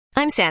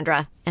I'm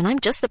Sandra, and I'm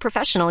just the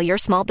professional your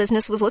small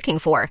business was looking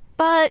for.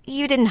 But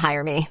you didn't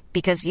hire me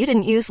because you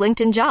didn't use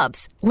LinkedIn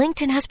Jobs.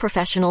 LinkedIn has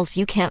professionals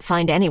you can't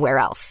find anywhere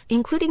else,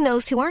 including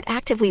those who aren't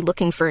actively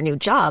looking for a new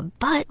job,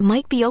 but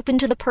might be open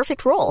to the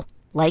perfect role,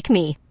 like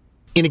me.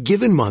 In a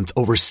given month,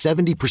 over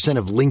 70%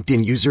 of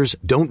LinkedIn users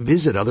don't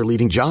visit other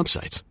leading job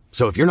sites.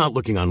 So if you're not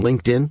looking on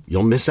LinkedIn,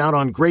 you'll miss out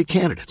on great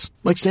candidates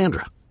like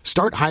Sandra.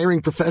 Start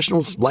hiring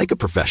professionals like a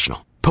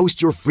professional.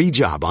 Post your free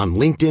job on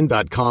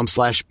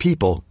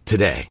linkedin.com/people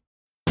today.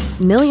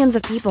 Millions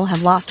of people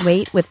have lost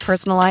weight with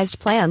personalized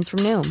plans from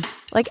Noom.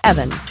 Like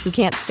Evan, who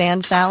can't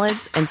stand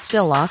salads and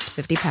still lost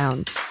 50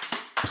 pounds.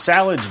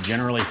 Salads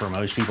generally for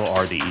most people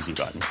are the easy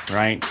button,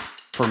 right?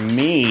 For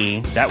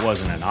me, that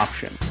wasn't an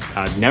option.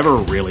 I never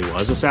really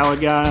was a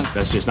salad guy.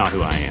 That's just not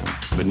who I am.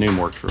 But Noom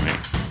worked for me.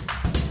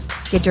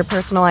 Get your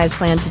personalized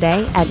plan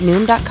today at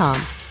Noom.com.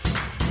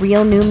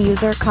 Real Noom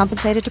user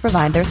compensated to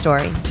provide their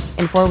story.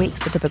 In 4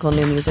 weeks, the typical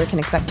Noom user can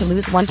expect to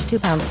lose 1 to 2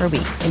 pounds per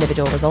week.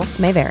 Individual results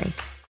may vary.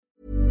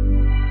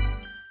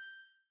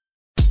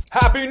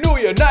 Happy New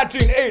Year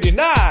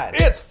 1989!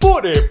 It's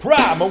Footy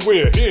Prime, and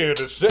we're here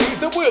to say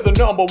that we're the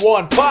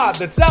 #1 pod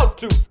that's out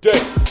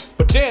today.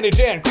 But Danny,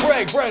 Dan,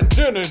 Craig,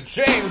 Brendan, and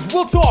James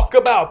will talk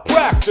about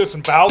practice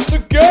and about the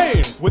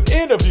games with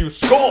interview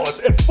scores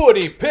and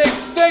footy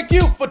picks. Thank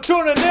you for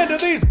tuning into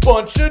these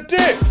bunch of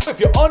dicks. If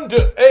you're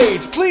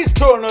underage, please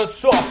turn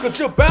us off, cause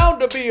you're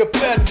bound to be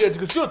offended,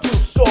 cause you're too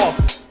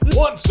soft.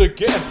 Once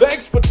again,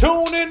 thanks for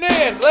tuning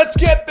in. Let's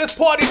get this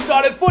party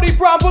started. Footy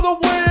Prime for the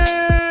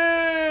win!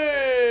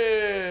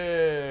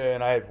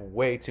 I have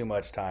way too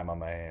much time on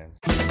my hands.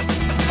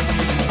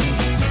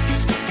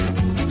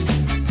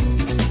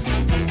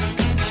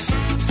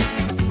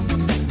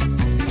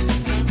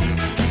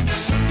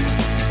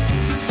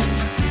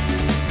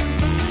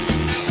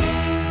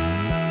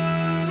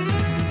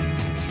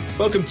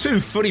 Welcome to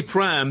Footy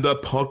Prime, the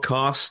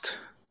podcast.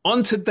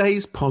 On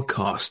today's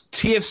podcast,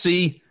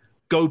 TFC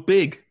Go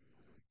Big.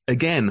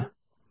 Again,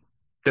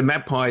 the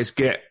Magpies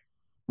get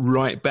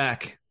right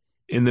back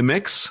in the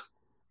mix.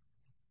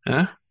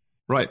 Huh?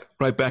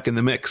 Right back in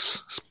the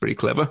mix. It's pretty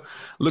clever.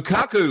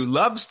 Lukaku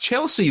loves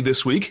Chelsea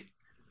this week.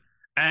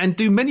 And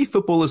do many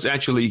footballers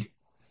actually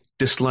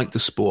dislike the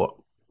sport?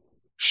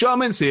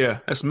 Sharman's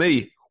here. That's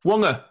me.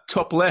 Wonga,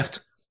 top left.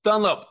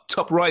 Dunlop,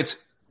 top right.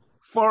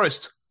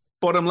 Forrest,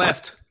 bottom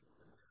left.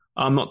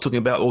 I'm not talking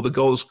about all the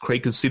goals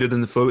Craig conceded in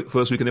the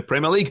first week in the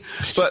Premier League,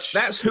 but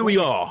that's who we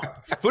are.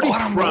 Footy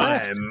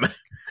Prime.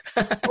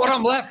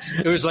 Bottom left.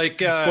 It was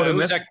like,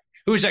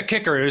 who's that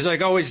kicker? It was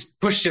like always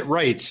pushed it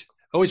right.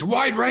 Always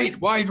wide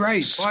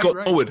right.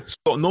 Scott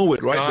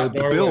Norwood, right? The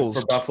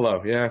Bills. For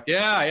Buffalo, yeah.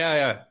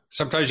 Yeah.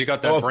 Sometimes you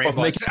got that brain. On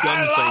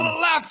the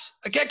left.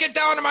 I can't get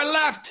down to my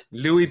left.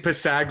 Louis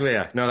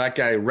Pasaglia. No, that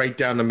guy right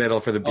down the middle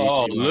for the BC.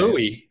 Oh,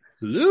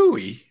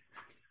 Louis.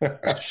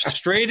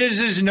 Straight as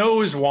his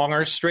nose,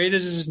 Wonger. Straight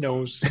as his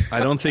nose. I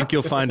don't think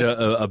you'll find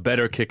a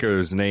better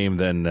kicker's name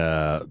than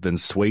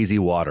Swayze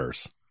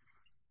Waters.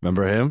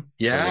 Remember him?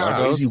 Yeah.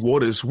 Swayze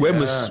Waters.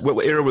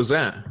 What era was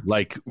that?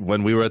 Like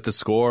when we were at the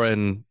Score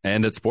and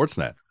at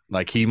Sportsnet.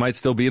 Like he might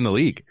still be in the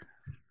league.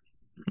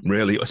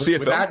 Really?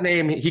 With that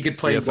name, he could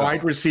play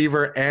wide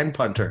receiver and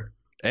punter.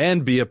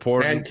 And be a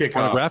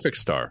pornographic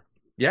star.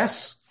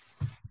 Yes.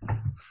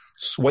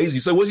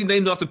 Swayze. So was he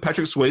named after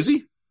Patrick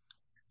Swayze?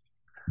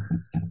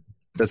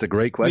 That's a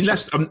great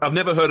question. I've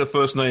never heard a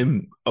first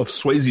name of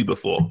Swayze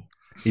before.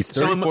 He's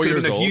 34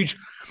 years old.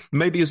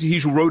 Maybe he's a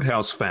huge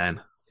Roadhouse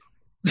fan.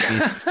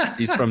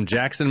 He's from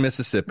Jackson,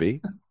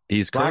 Mississippi.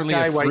 He's currently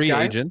a free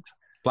agent.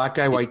 Black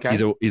guy, white guy.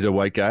 He's a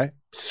white guy.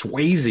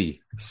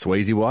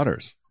 Swayze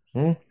Waters.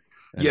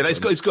 Yeah, he's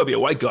got to be a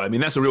white guy. I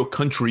mean, that's a real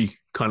country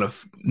kind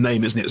of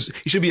name, isn't it?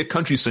 He should be a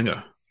country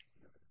singer.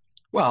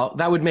 Well,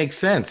 that would make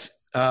sense.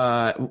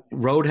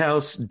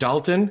 Roadhouse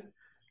Dalton.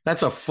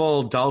 That's a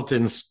full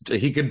Dalton.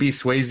 He could be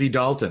Swayze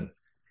Dalton.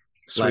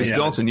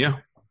 Dalton, yeah.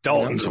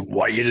 Dalton's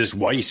white. It is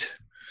white.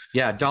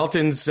 Yeah,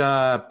 Dalton's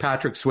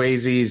Patrick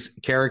Swayze's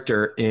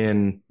character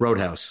in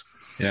Roadhouse.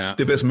 Yeah,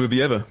 the best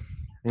movie ever.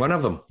 One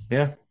of them.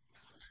 Yeah.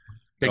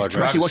 I'm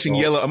actually watching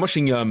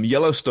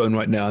Yellowstone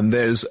right now, and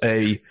there's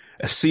a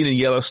scene in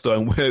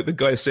Yellowstone where the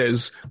guy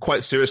says,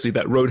 quite seriously,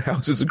 that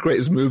Roadhouse is the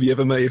greatest movie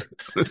ever made.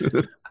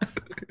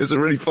 It's a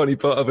really funny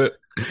part of it.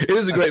 It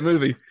is a great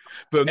movie.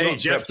 But hey,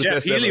 Jeff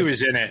Healy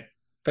was in it.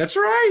 That's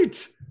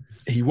right.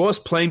 He was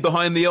playing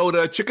behind the old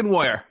chicken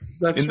wire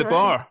in the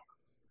bar.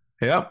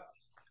 Yeah.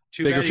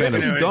 Too bad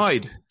he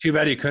died. Too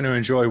bad he couldn't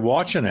enjoy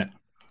watching it.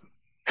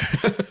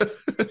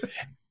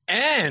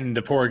 And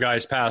the poor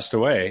guy's passed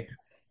away.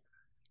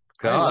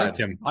 God. I liked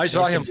him. I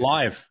saw him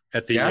live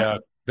at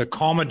the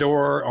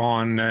Commodore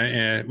on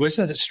what's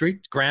that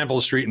street?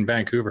 Granville Street in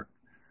Vancouver.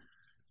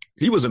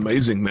 He was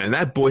amazing, man.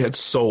 That boy had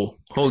soul.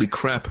 Holy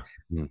crap!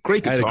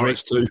 Great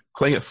guitarist too.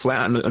 Playing it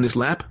flat on his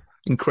lap,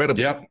 incredible.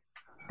 Yep.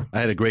 I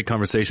had a great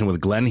conversation with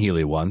Glenn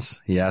Healy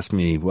once. He asked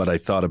me what I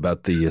thought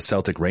about the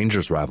Celtic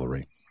Rangers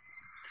rivalry.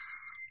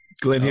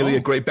 Glenn Healy, a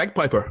great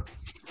bagpiper.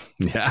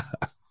 Yeah.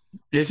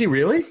 Is he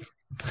really?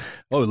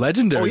 Oh,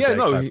 legendary.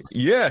 Oh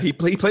yeah, he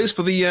plays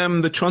for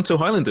the Toronto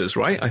Highlanders,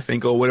 right? I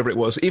think, or whatever it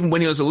was. Even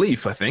when he was a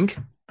Leaf, I think.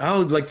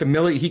 Oh, like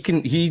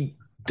he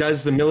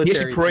does the military.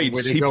 He actually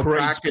parades. He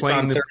parades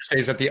on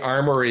Thursdays at the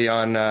Armory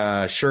on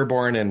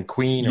Sherbourne and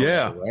Queen.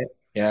 Yeah, right.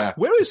 Yeah.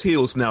 Where is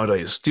Heels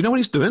nowadays? Do you know what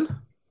he's doing?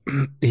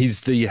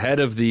 He's the head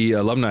of the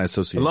Alumni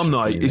Association.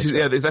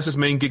 That's his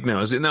main gig now,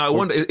 is it? Now, I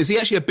wonder, is he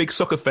actually a big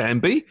soccer fan,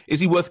 B?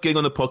 Is he worth getting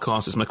on the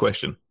podcast, is my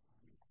question.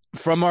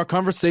 From our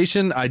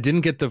conversation, I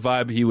didn't get the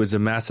vibe he was a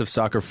massive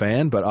soccer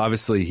fan, but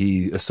obviously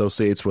he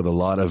associates with a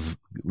lot of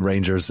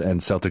Rangers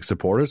and Celtic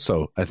supporters,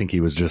 so I think he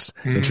was just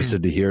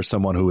interested to hear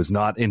someone who is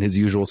not in his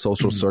usual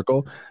social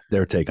circle,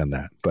 their take on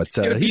that. But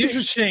it'd be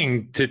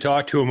interesting to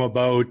talk to him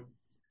about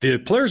the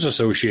Players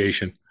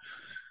Association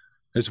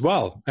as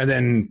well. And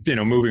then,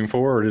 moving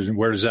forward,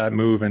 where does that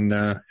move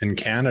in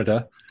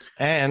Canada?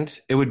 And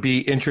it would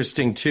be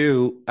interesting,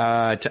 too,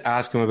 to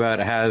ask him about,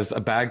 has a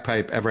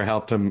bagpipe ever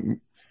helped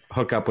him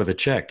hook up with a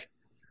chick?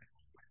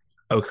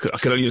 Oh, I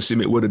can only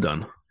assume it would have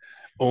done.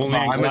 Only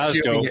in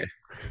Glasgow.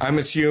 I'm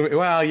assuming,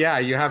 well, yeah,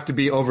 you have to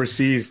be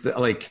overseas,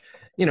 like,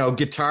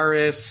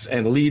 guitarists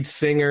and lead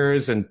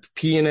singers and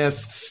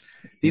pianists.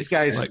 These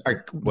guys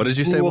are what did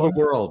you say? The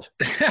world.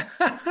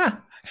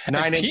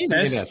 9-inch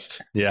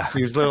pianist. Yeah.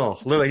 He's little.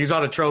 He's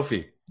on a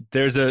trophy.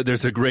 There's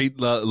a great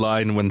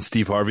line when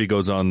Steve Harvey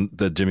goes on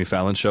the Jimmy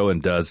Fallon show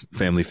and does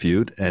Family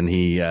Feud, and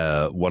he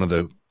one of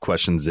the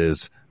questions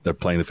is, they're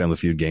playing the Family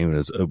Feud game,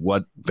 is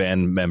what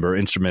band member,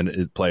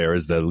 player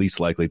is the least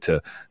likely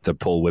to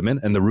pull women?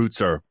 And the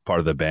Roots are part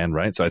of the band,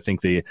 right? So I think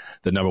the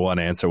number one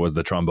answer was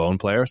the trombone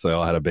player. So they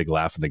all had a big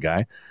laugh at the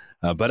guy.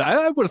 But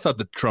I would have thought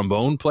the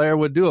trombone player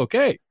would do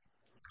okay.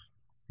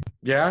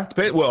 Yeah.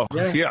 Well,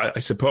 yeah, I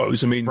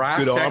suppose. I mean,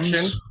 brass good section.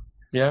 arms.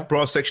 Yeah.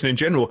 Brass section in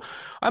general.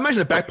 I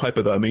imagine a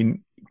bagpiper, though. I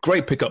mean,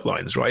 great pickup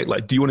lines, right?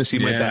 Like, do you want to see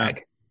my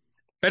bag?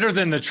 Better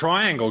than the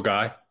triangle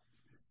guy.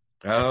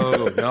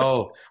 Oh,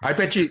 no. I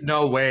bet you,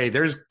 no way.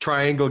 There's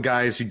triangle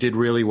guys who did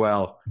really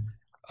well.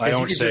 I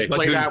don't say. Just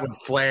play that with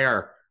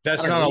flair.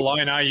 That's not a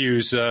line I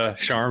use,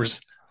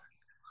 Sharms.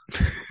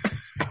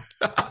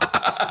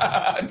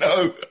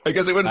 No, I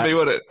guess it wouldn't be,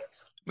 would it?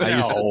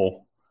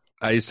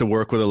 I used to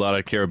work with a lot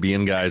of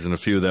Caribbean guys, and a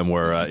few of them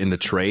were in the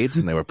trades,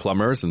 and they were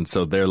plumbers. And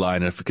so their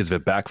line, because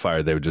if it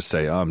backfired, they would just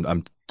say,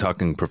 I'm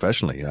talking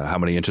professionally. How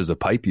many inches of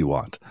pipe you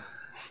want?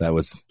 That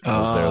was their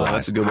line.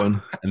 That's a good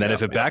one. And then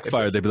if it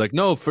backfired, they'd be like,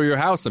 no, for your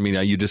house. I mean,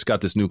 you just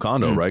got this new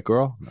condo, right,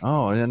 girl?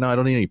 Oh, no, I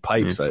don't need any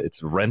pipes.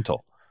 It's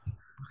rental.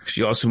 If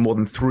you ask for more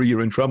than 3,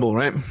 you're in trouble,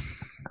 right?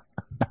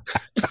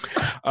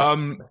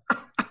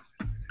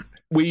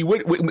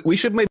 We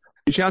should maybe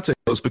reach out to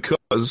Hills,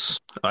 because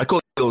I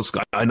call Hills.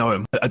 I know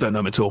him. I don't know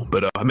him at all,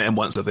 but I met him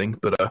once, I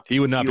think. But he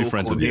would not be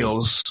friends with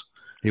Hills.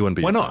 He wouldn't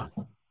be. Why not?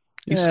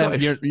 He's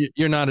Scottish.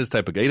 You're not his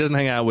type of guy. He doesn't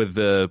hang out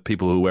with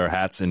people who wear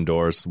hats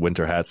indoors,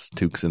 winter hats,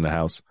 toques in the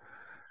house.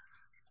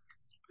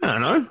 I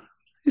don't know.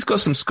 He's got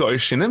some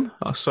Scottish in him.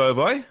 So have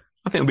I.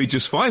 I think it'll be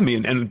just fine. Me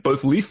and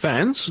both Leaf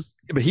fans.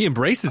 Yeah, but he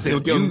embraces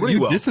it.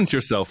 You distance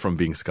yourself from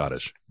being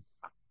Scottish.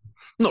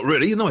 Not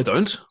really. No, I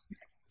don't.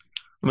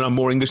 I mean, I'm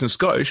more English than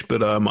Scottish,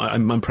 but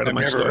I'm proud of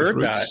my Scottish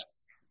roots. That.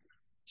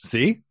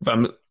 See?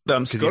 I'm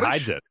Scottish. He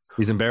hides it.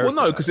 He's embarrassed.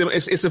 Well, no, because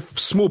it's a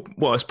small.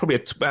 Well, it's probably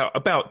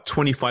about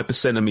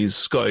 25% of me is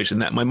Scottish,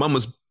 and that my mum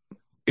was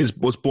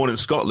born in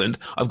Scotland.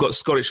 I've got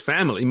Scottish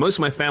family. Most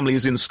of my family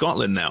is in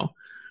Scotland now,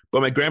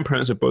 but my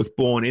grandparents are both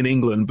born in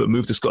England but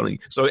moved to Scotland.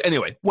 So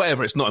anyway,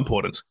 whatever. It's not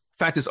important.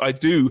 Fact is, I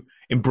do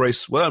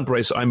embrace.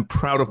 I'm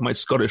proud of my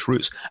Scottish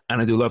roots,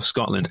 and I do love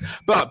Scotland.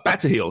 But back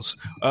to Heels.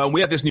 We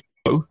have this new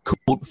show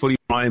called Footy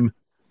Prime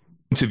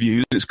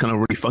Interviews. It's kind of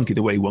really funky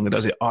the way Wonga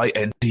does it.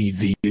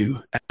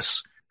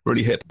 INTVUS.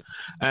 Really hip.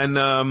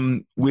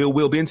 And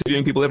we'll be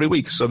interviewing people every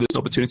week, so there's an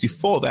opportunity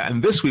for that.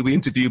 And this week we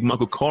interviewed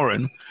Michael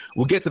Corrin.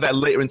 We'll get to that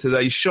later in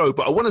today's show,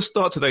 but I want to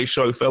start today's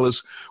show,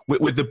 fellas,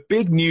 with the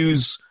big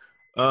news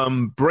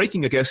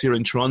breaking, I guess, here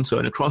in Toronto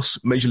and across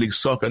Major League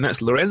Soccer, and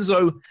that's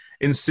Lorenzo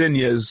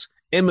Insigne's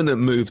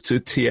imminent move to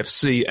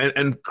TFC.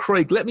 And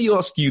Craig, let me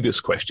ask you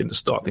this question to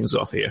start things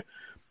off here.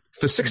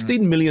 For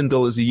 $16 million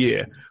a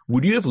year,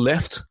 would you have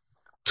left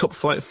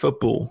top-flight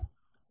football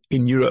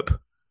in Europe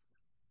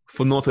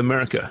for North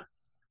America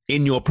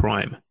in your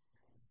prime?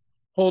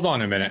 Hold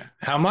on a minute.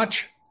 How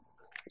much?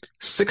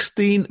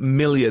 16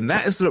 million.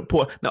 That is the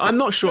report. Now, I'm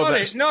not sure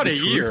that's not a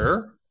truth.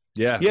 year.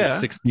 Yeah.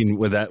 16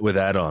 with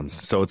add-ons.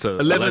 So it's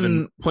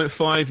 11.5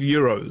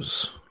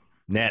 euros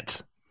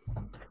net.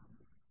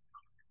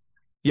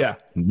 Yeah,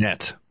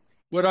 net.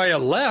 Would I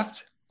have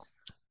left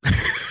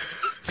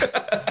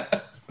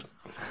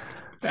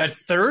at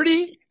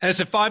 30? And it's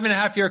a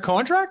 5.5-year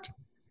contract?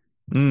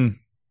 Come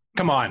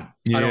on.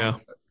 Yeah.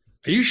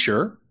 Are you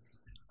sure?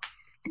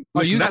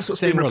 That's what's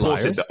been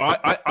reported.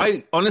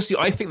 I honestly,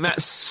 I think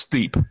that's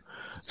steep.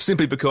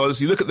 Simply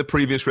because you look at the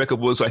previous record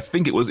I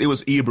think it was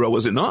Ibra,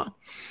 was it not?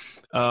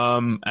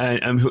 And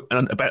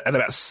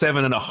about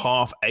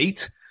 7.5,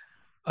 8.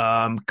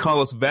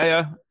 Carlos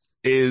Vela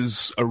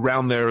is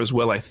around there as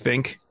well, I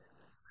think.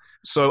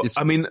 So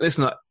I mean,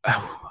 listen,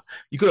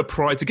 you got to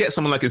pride to get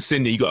someone like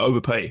Insigne. You got to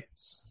overpay.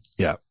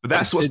 Yeah, but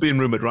that's what's being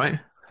rumored, right?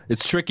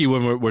 It's tricky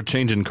when we're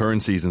changing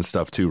currencies and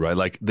stuff too, right?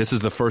 Like this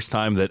is the first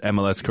time that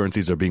MLS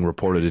currencies are being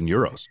reported in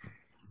euros,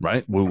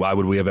 right? Why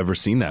would we have ever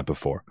seen that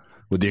before?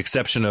 With the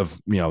exception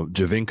of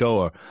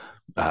Javinko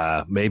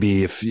or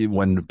maybe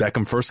when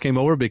Beckham first came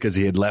over because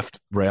he had left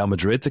Real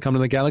Madrid to come to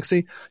the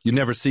Galaxy, you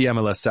never see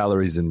MLS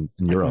salaries in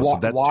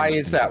euros. Why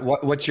is that?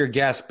 What's your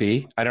guess,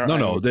 B? I don't know.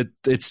 No, that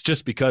it's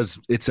just because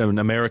it's an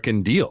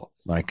American deal.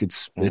 Like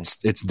it's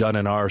done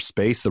in our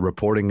space. The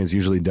reporting is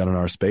usually done in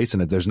our space,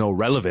 and there's no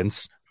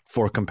relevance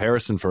for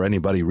comparison for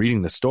anybody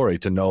reading the story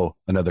to know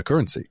another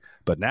currency.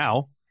 But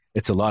now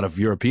it's a lot of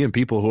European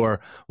people who are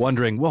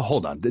wondering, well,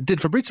 hold on.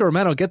 Did Fabrizio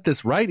Romano get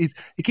this right?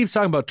 He keeps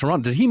talking about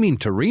Toronto. Did he mean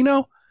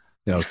Torino?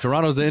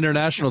 Toronto's an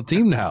international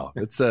team now.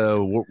 It's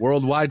a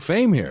worldwide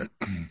fame here.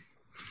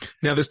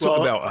 Now, there's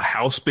talk about a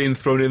house being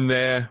thrown in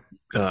there,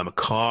 a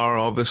car,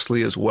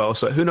 obviously, as well.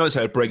 So who knows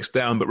how it breaks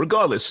down. But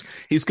regardless,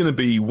 he's going to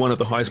be one of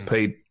the highest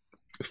paid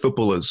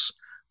footballers,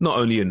 not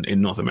only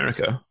in North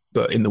America,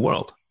 but in the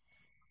world.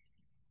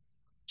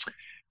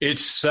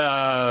 It's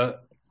an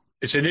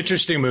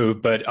interesting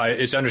move, but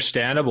it's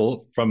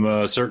understandable from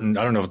a certain.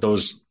 I don't know if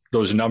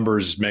those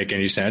numbers make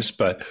any sense,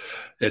 but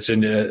it's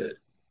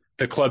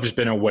the club's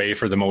been away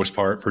for the most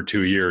part for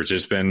 2 years.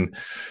 It's been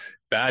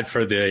bad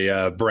for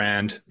the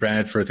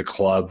brand for the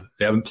club.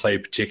 They haven't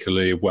played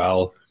particularly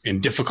well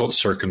in difficult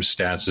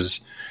circumstances,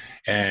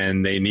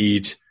 and they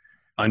need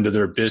under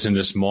their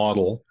business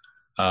model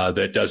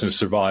that doesn't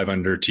survive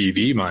under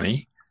TV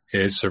money.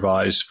 It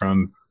survives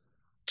from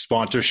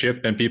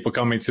sponsorship and people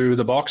coming through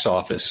the box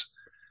office.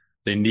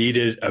 They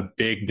needed a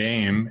big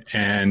name,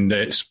 and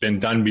it's been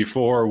done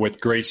before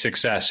with great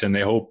success, and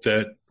they hope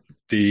that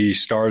the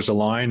stars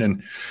align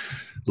and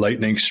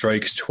lightning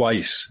strikes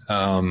twice.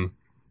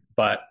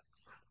 But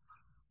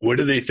what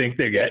do they think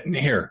they're getting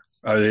here?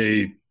 Are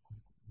they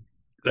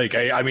like,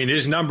 I mean,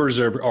 his numbers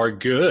are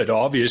good,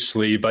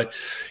 obviously, but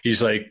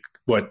he's like,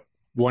 what,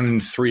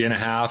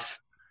 1.5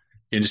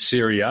 in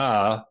Serie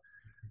A?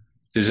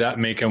 Does that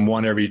make him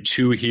one every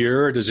 2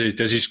 here? Does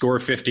he score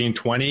 15,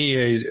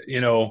 20?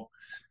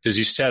 Does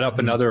he set up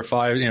another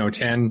 5,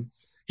 10?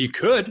 He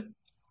could.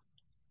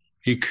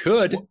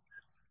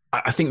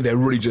 I think they're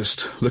really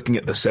just looking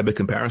at the Seba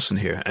comparison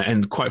here.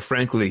 And quite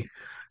frankly,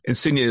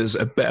 Insigne is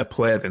a better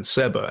player than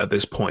Seba at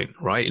this point,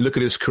 right? Look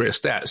at his career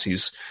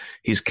stats.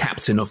 He's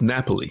captain of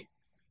Napoli,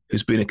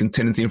 who's been a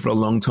contending team for a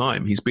long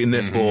time. He's been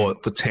there for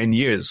 10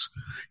 years.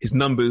 His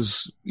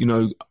numbers,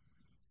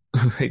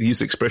 they use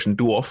the expression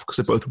dwarf because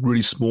they're both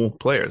really small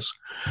players,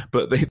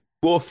 but they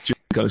dwarf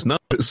Javinko's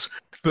numbers.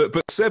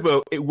 But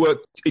Seba, it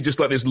worked. It just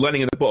like this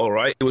lightning in a bottle,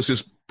 right? It was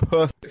just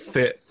perfect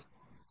fit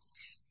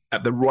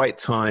at the right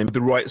time,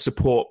 the right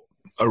support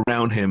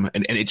around him,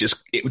 and it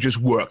just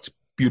worked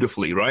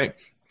beautifully, right?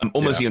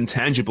 Almost the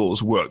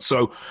intangibles worked.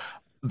 So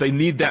they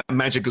need that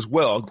magic as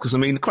well, because I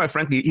mean, quite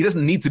frankly, he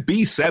doesn't need to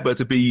be Seba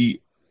to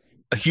be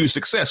a huge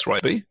success,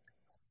 right? B?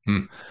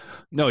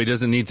 No, he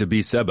doesn't need to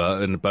be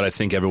Seba, but I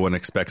think everyone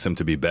expects him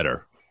to be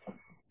better.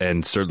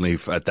 And certainly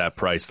at that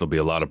price, there'll be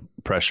a lot of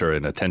pressure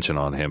and attention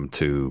on him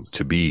to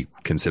be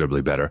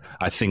considerably better.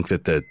 I think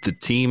that the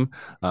team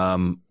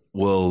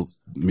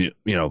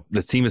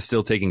the team is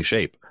still taking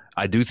shape.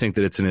 I do think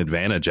that it's an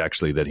advantage,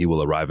 actually, that he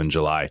will arrive in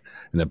July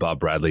and that Bob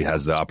Bradley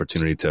has the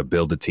opportunity to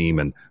build a team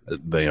and,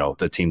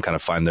 the team kind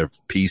of find their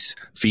feet,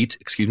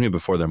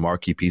 before their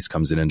marquee piece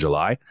comes in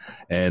July.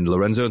 And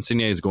Lorenzo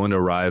Insigne is going to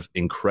arrive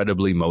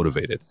incredibly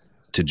motivated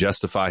to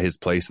justify his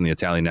place in the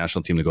Italian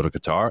national team to go to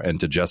Qatar, and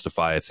to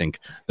justify, I think,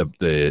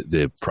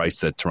 the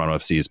price that Toronto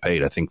FC has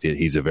paid. I think that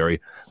he's a very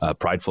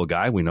prideful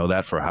guy. We know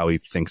that for how he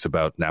thinks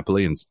about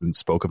Napoli and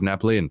spoke of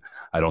Napoli, and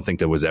I don't think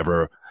there was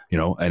ever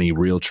any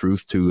real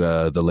truth to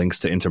the links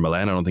to Inter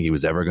Milan. I don't think he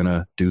was ever going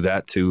to do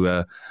that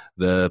to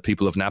the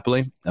people of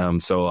Napoli.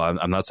 So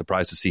I'm not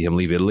surprised to see him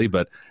leave Italy,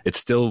 but it's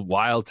still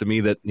wild to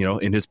me that,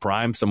 in his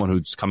prime, someone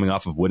who's coming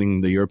off of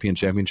winning the European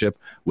Championship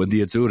with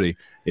the Azzurri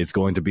is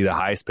going to be the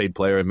highest paid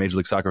player in Major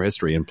League Soccer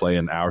history and play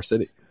in our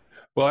city.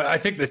 Well, I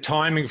think the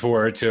timing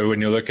for it, too,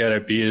 when you look at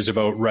it, B, is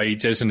about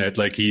right, isn't it?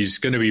 Like, he's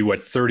going to be,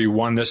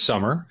 31 this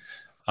summer.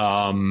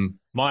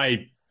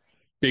 My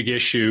big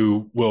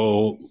issue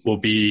will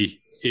be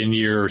in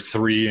year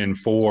 3 and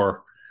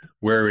 4,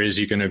 where is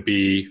he going to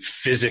be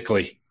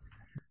physically?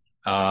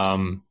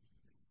 And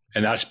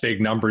that's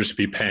big numbers to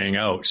be paying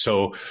out.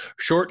 So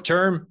short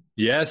term,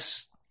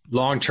 yes.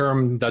 Long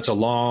term, that's a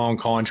long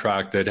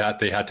contract that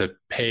they had to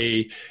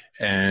pay,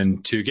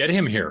 and to get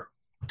him here,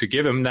 to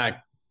give him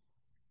that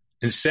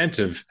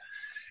incentive.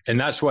 And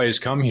that's why he's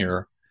come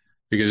here,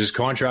 because his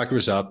contract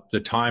was up. The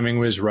timing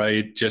was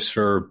right just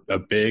for a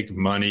big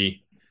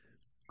money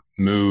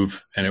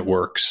move, and it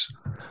works.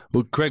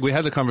 Well, Craig, we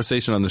had a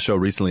conversation on the show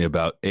recently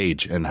about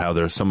age and how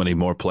there's so many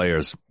more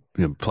players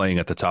playing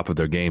at the top of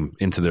their game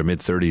into their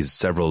mid-30s,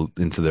 several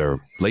into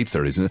their late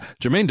 30s. And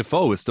Jermaine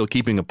Defoe is still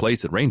keeping a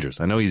place at Rangers.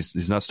 I know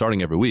he's not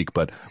starting every week,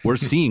 but we're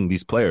seeing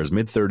these players,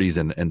 mid-30s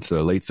and to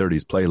their late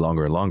 30s, play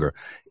longer and longer.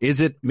 Is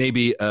it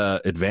maybe an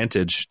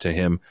advantage to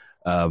him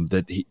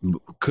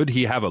Could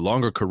he have a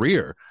longer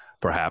career,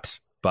 perhaps,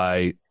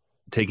 by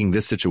taking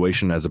this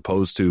situation as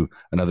opposed to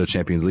another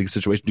Champions League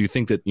situation? Do you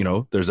think that,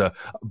 there's a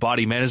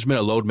body management,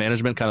 a load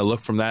management kind of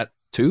look from that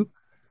too?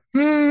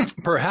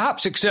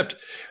 Perhaps, except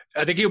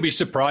I think he'll be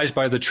surprised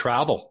by the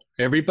travel.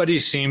 Everybody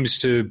seems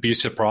to be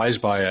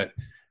surprised by it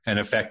and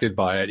affected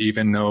by it,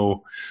 even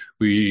though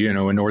we, in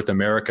North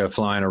America,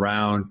 flying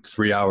around,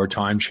 3-hour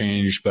time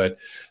change, but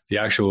the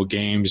actual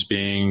games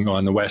being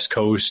on the West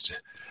Coast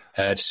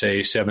at,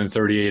 say,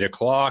 7:30, 8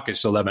 o'clock,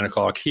 it's 11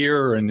 o'clock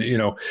here. And,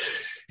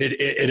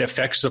 it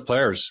affects the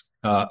players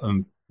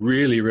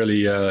really,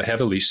 really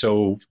heavily.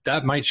 So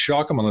that might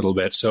shock him a little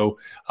bit. So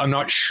I'm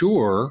not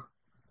sure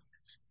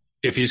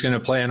if he's going to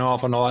play an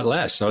awful lot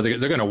less. So they're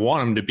going to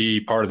want him to be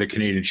part of the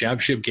Canadian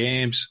Championship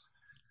games.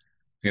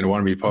 They're going to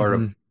want to be part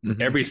of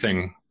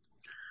everything.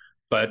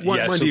 But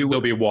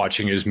they'll be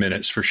watching his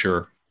minutes for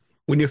sure.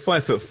 When you're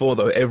 5'4",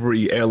 though,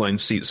 every airline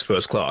seat's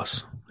first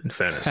class, in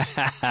fairness.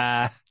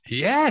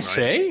 Yes,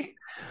 right?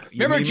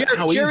 Remember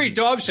Jerry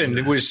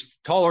Dobson was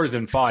taller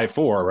than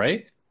 5'4",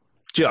 right?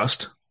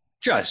 Just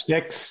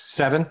 6,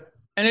 7.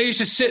 And I used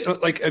to sit,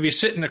 I'd be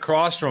sitting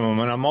across from him,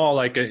 and I'm all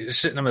like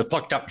sitting on a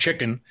plucked up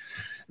chicken,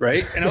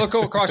 right? And I look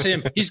across at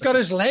him. He's got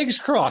his legs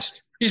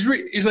crossed. He's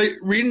like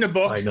reading a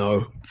book. I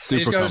know.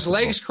 He's got his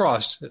legs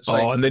crossed. It's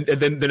and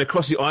then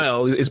across the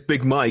aisle is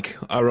Big Mike,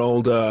 our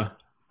old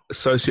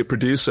associate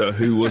producer,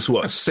 who was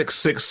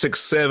 6'6",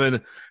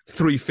 6'7",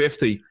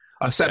 350.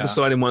 I sat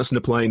beside him once in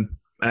the plane,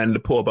 and the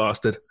poor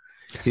bastard,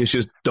 he was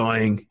just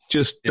dying.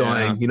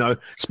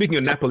 Speaking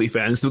of Napoli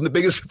fans, the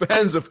biggest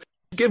fans of.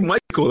 Give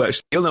Mike a call, that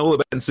shit. He'll know all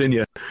about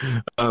Insigne.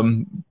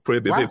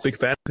 Probably a big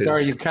fan of his.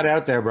 Sorry, you cut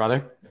out there,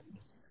 brother.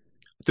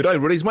 Did I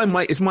really?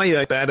 Is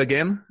my bad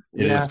again?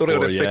 Yeah.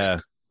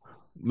 Fixed.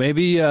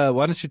 Maybe,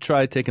 why don't you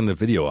try taking the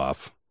video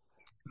off?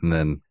 And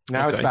then.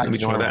 Now it's back let me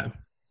to try normal. that.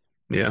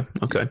 Yeah,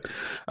 okay.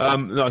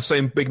 No,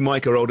 saying Big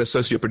Mike, our old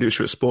associate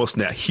producer at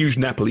Sportsnet, huge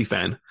Napoli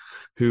fan,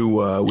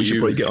 who we should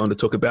probably get on to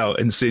talk about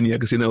Insigne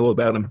because you know all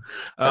about him.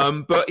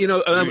 But, we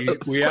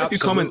quite a few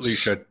comments.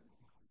 Should.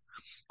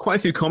 Quite a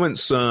few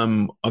comments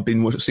I've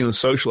been seeing on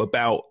social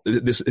about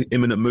this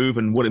imminent move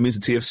and what it means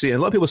to TFC. And a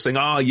lot of people are saying,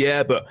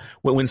 but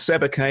when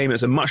Seba came,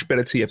 it's a much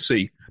better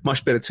TFC,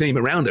 much better team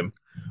around him,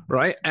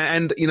 right?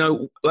 And,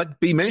 like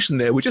B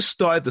mentioned there, we just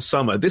started the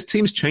summer. This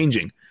team's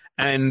changing.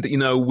 And,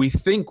 we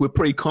think we're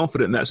pretty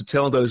confident that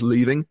Soteldo's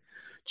leaving.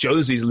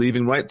 Josie's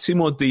leaving, right? 2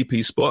 more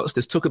DP spots.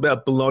 There's talk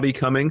about Belotti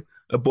coming,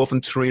 a ball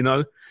from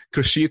Torino,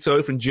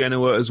 Crescito from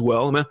Genoa as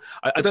well. I mean,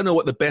 I don't know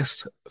what the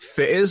best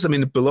fit is. I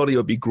mean, Belotti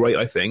would be great,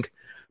 I think.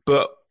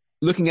 But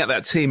looking at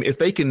that team, if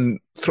they can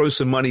throw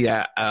some money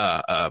at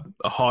a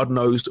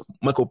hard-nosed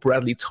Michael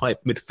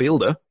Bradley-type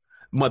midfielder, it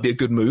might be a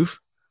good move,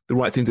 the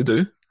right thing to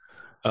do,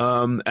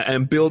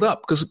 and build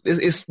up. Because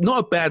it's not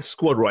a bad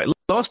squad, right?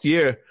 Last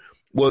year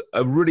was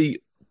a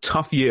really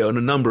tough year on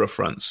a number of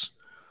fronts,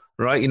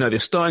 right? They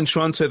start in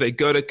Toronto, they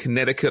go to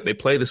Connecticut, they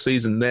play the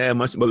season there.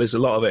 There's a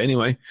lot of it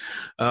anyway.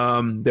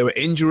 There were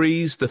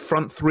injuries. The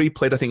front three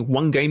played, I think,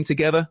 1 game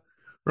together,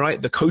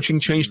 right? The coaching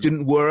change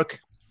didn't work.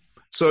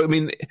 So, I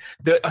mean,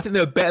 I think they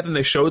were better than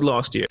they showed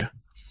last year.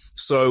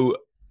 So,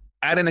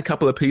 add in a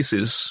couple of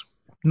pieces,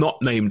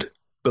 not named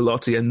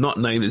Belotti and not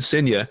named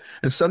Insigne,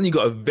 and suddenly you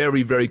got a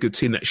very, very good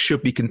team that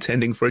should be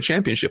contending for a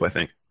championship, I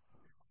think.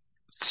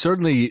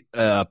 Certainly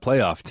a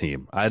playoff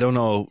team. I don't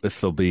know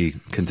if they'll be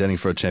contending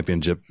for a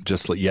championship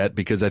just yet,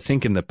 because I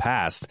think in the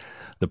past,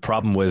 the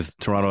problem with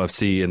Toronto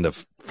FC in the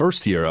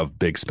first year of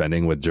big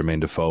spending with Jermaine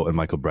Defoe and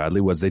Michael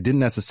Bradley was they didn't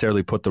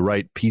necessarily put the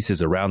right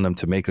pieces around them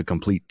to make a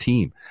complete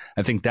team.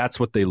 I think that's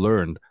what they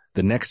learned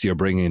the next year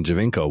bringing in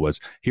Giovinco was,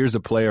 here's a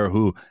player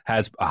who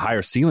has a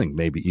higher ceiling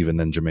maybe even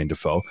than Jermaine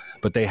Defoe,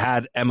 but they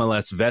had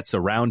MLS vets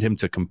around him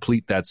to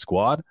complete that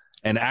squad.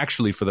 And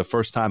actually, for the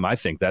first time, I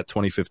think that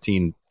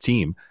 2015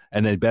 team,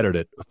 and they bettered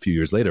it a few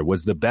years later,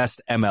 was the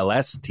best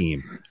MLS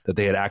team that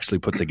they had actually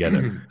put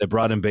together. They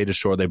brought in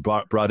Beitashour, they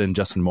brought in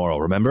Justin Morrow,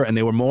 remember? And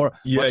they were much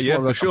more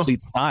of a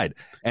complete side.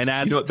 And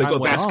as they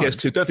got Vasquez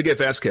too. Don't forget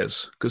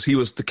Vasquez, because he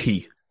was the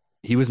key.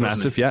 He was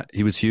massive, yeah.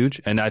 He was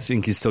huge, and I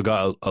think he's still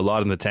got a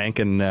lot in the tank,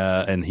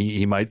 and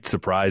he might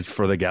surprise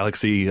for the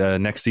Galaxy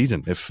next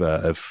season if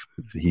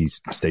he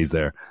stays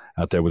there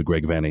out there with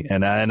Greg Vanny.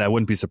 And I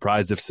wouldn't be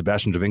surprised if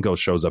Sebastian Giovinco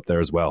shows up there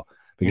as well,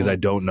 because I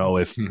don't know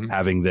if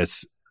having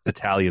this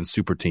Italian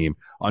super team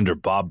under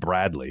Bob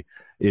Bradley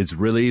is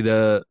really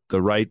the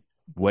right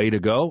way to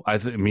go. I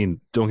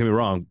mean, don't get me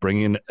wrong,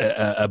 bringing in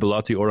a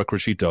Belotti or a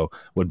Crescito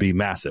would be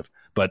massive,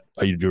 but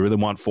do you really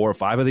want 4 or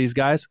 5 of these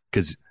guys?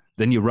 Because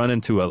then you run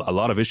into a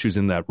lot of issues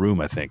in that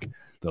room, I think.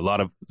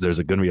 There's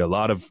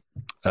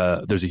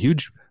a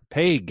huge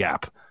pay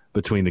gap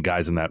between the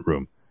guys in that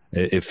room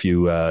if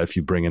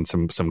you bring in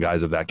some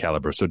guys of that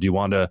caliber. So do you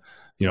want to,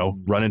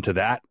 run into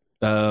that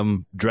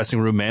dressing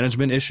room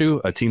management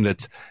issue, a team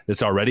that's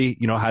already,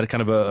 had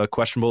kind of a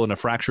questionable and a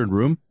fractured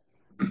room?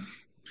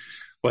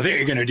 Well, I think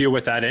you're going to deal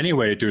with that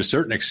anyway to a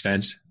certain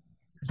extent.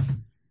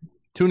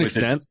 To an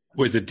extent.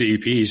 With the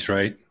DPs,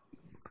 right?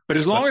 But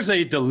as long as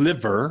they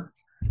deliver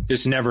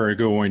It's never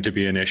going to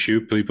be an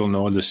issue. People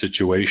know the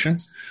situation.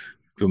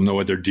 People know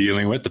what they're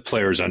dealing with. The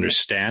players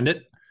understand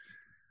it.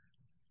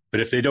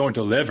 But if they don't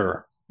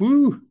deliver,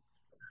 woo.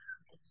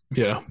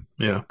 Yeah. So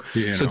know.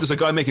 does a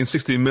guy making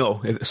 16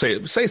 mil, say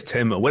it's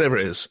 10 mil, whatever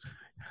it is,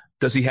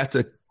 does he have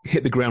to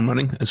hit the ground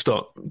running and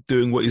start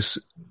doing what he's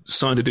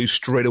signed to do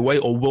straight away?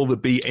 Or will there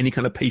be any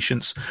kind of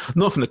patience,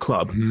 not from the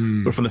club,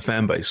 but from the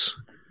fan base?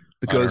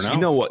 Because you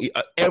know what,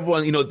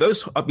 everyone,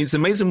 it's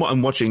amazing what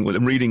I'm watching, what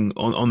I'm reading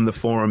on the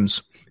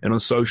forums and on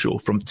social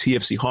from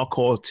TFC,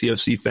 hardcore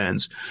TFC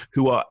fans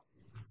who are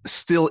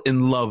still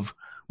in love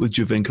with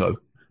Giovinco.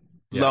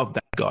 Yeah. Love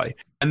that guy.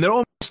 And they're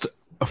almost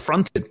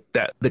affronted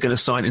that they're going to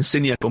sign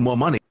Insigne for more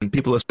money. And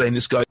people are saying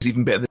this guy's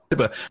even better than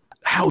Seba.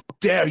 How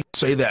dare you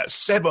say that?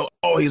 Seba,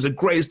 he's the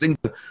greatest thing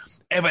to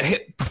ever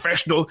hit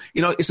professional.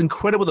 It's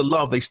incredible the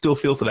love they still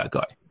feel for that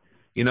guy.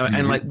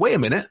 And wait a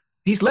minute.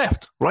 He's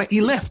left, right? He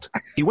left.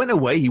 He went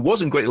away. He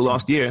wasn't great the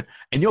last year.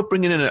 And you're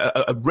bringing in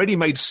a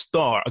ready-made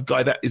star, a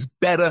guy that is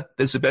better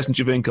than Sebastian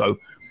Giovinco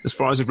as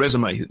far as his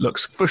resume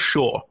looks, for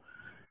sure.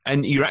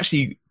 And you're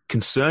actually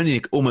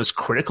concerning, almost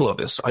critical of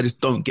this. I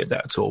just don't get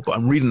that at all. But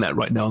I'm reading that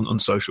right now on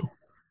social.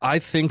 I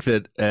think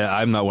that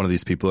I'm not one of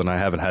these people, and I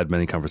haven't had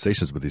many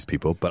conversations with these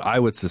people, but I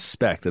would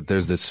suspect that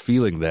there's this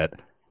feeling that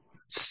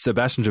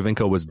Sebastian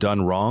Giovinco was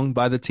done wrong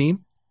by the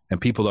team, and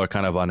people are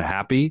kind of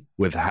unhappy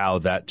with how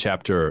that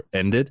chapter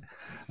ended.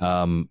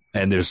 And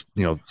there's,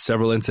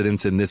 several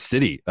incidents in this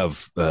city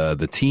of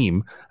the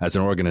team as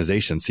an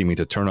organization seeming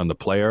to turn on the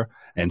player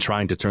and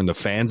trying to turn the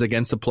fans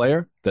against the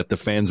player that the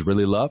fans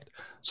really loved.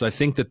 So I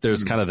think that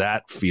there's kind of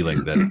that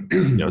feeling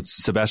that,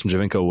 Sebastian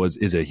Giovinco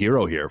is a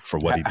hero here for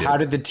what he did. How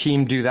did the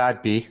team do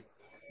that, B?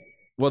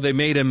 Well, they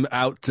made him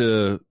out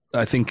to,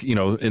 I think,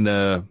 in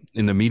the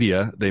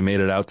media, they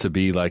made it out to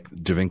be like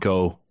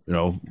Giovinco,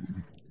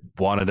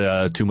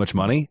 wanted too much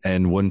money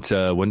and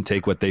wouldn't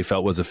take what they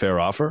felt was a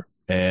fair offer.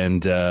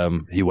 And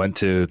he went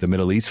to the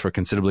Middle East for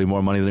considerably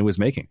more money than he was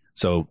making.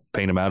 So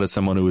paint him out as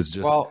someone who was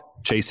just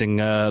chasing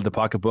the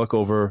pocketbook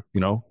over,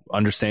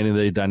 understanding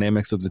the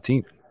dynamics of the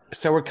team.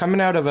 So we're coming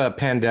out of a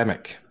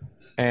pandemic,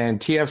 and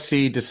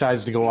TFC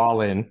decides to go all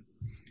in.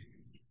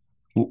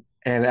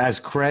 And as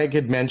Craig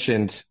had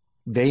mentioned,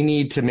 they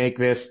need to make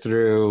this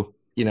through,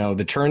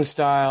 the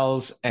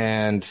turnstiles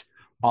and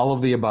all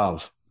of the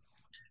above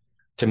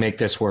to make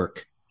this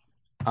work.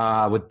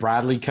 With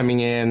Bradley coming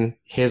in,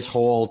 his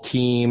whole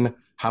team,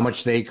 how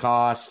much they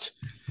cost,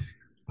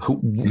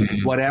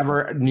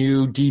 whatever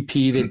new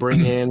DP they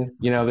bring in,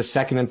 the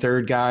second and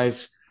third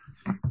guys.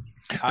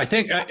 I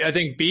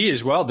think B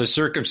as well. The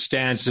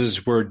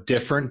circumstances were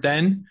different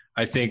then.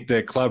 I think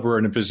the club were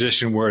in a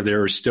position where they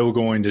were still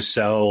going to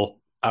sell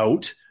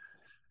out.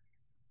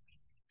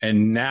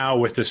 And now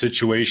with the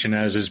situation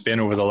as has been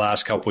over the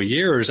last couple of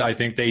years, I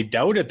think they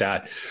doubted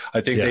that.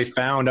 I think they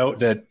found out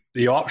that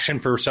the option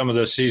for some of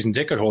the season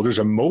ticket holders,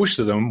 and most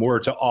of them,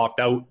 were to opt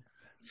out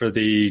for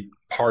the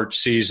part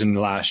season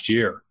last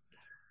year.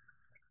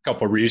 A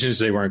couple of reasons: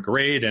 they weren't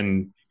great,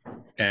 and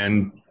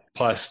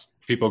plus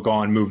people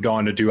moved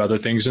on to do other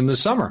things in the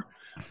summer.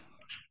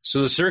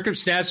 So the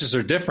circumstances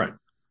are different,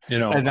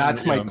 And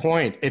that's my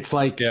point. It's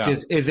like,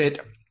 is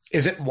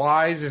it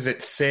wise? Is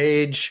it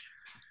sage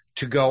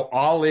to go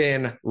all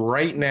in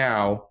right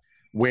now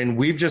when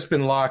we've just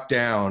been locked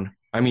down?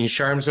 I mean,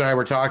 Sharms and I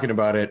were talking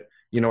about it.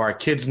 Our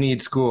kids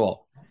need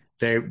school.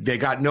 They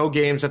got no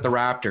games at the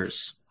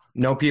Raptors.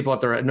 No people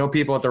at the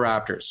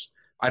Raptors.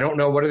 I don't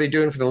know, what are they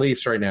doing for the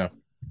Leafs right now?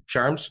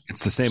 Sharms?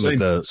 It's the same as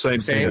the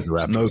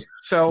Raptors.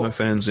 No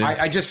fans. Yeah.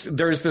 I just,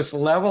 there's this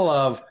level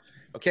of,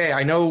 okay,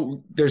 I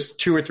know there's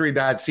 2 or 3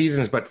 bad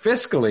seasons, but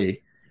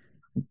fiscally,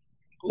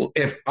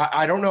 if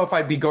I don't know if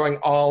I'd be going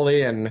all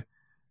in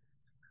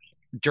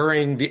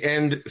during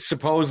the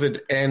supposed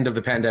end of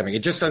the pandemic. It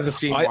just doesn't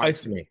seem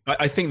wise to me.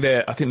 I think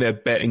they're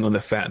betting on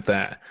the fact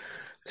that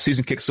the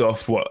season kicks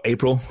off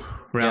April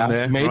around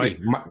there, maybe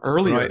right?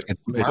 Earlier.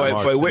 Right.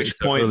 By which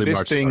point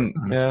this thing,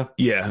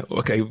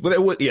 okay,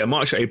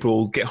 March,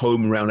 April, get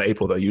home around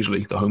April though.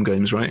 Usually the home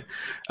games, right?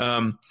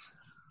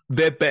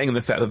 They're betting on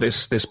the fact that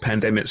this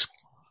pandemic's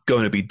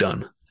going to be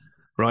done,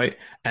 right?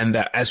 And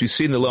that as we've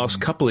seen in the last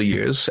couple of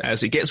years,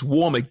 as it gets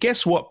warmer,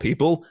 guess what,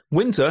 people?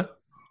 Winter.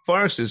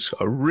 Viruses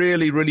are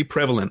really, really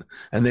prevalent.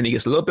 And then it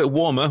gets a little bit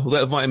warmer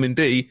without vitamin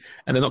D,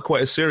 and they're not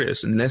quite as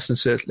serious and less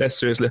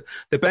serious.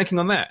 They're banking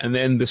on that. And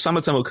then the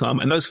summertime will come,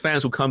 and those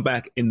fans will come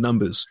back in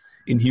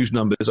huge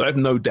numbers. I have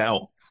no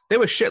doubt. They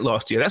were shit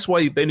last year. That's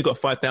why they only got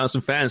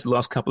 5,000 fans the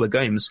last couple of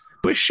games.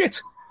 But it's shit.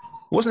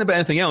 It wasn't about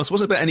anything else. It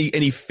wasn't about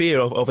any fear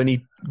of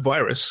any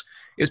virus.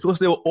 It's because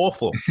they were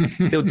awful.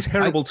 They were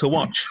terrible to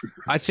watch.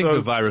 I think the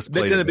virus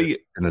played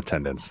in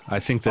attendance. I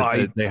think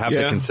that they have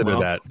to consider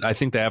that. I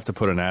think they have to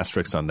put an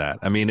asterisk on that.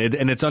 I mean,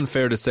 and it's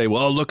unfair to say,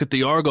 well, look at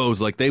the Argos,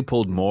 like they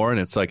pulled more.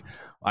 And it's like,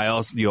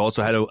 you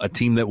also had a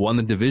team that won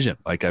the division.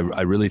 Like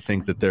I really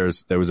think that there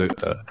was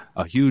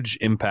a huge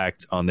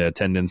impact on the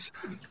attendance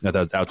at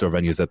those outdoor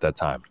venues at that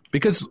time.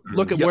 Because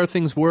look at where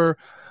things were,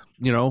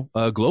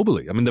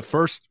 globally. I mean, the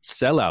first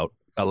sellout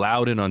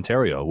allowed in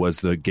Ontario was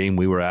the game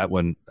we were at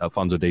when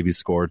Alphonso Davies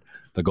scored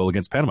the goal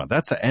against Panama.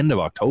 That's the end of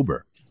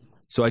October.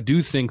 So I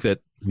do think that,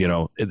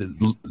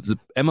 the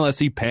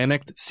MLSE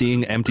panicked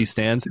seeing empty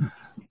stands,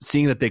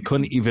 seeing that they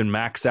couldn't even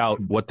max out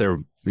what their,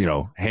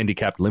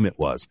 handicap limit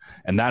was.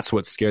 And that's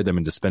what scared them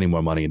into spending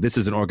more money. And this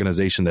is an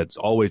organization that's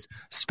always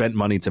spent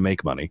money to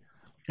make money.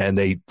 And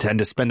they tend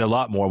to spend a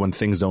lot more when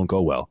things don't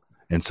go well.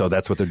 And so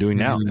that's what they're doing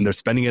now. And they're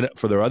spending it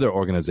for their other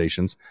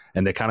organizations.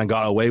 And they kind of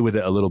got away with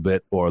it a little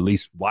bit, or at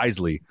least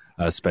wisely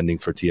spending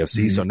for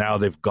TFC. So now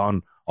they've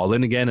gone all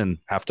in again and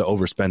have to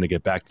overspend to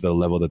get back to the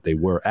level that they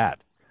were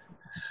at.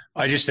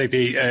 I just think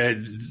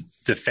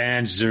the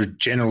fans are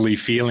generally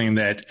feeling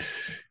that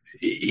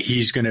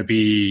he's going to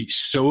be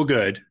so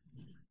good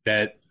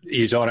that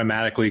he's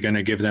automatically going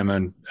to give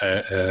them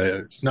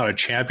not a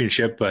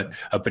championship, but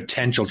a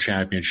potential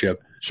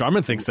championship.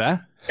 Sharman thinks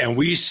that. And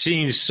we've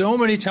seen so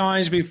many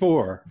times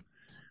before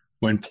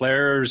when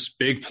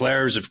big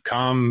players have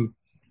come.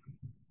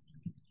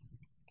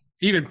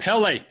 Even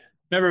Pele.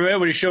 Remember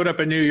when he showed up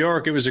in New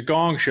York, it was a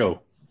gong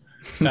show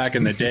back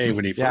in the day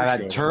when he first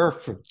showed that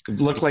turf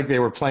looked like they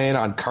were playing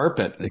on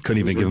carpet. They couldn't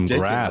even give him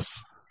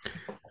grass.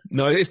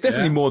 No, it's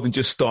definitely more than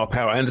just star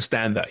power. I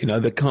understand that.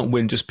 They can't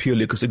win just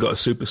purely because they got a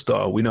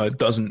superstar. We know it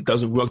doesn't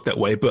work that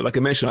way. But like I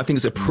mentioned, I think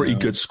it's a pretty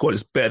good squad.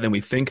 It's better than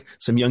we think.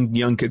 Some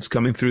young kids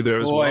coming through there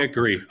as well. I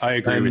agree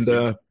with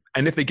you.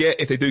 And if they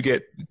do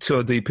get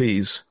two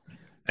DPs,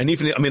 and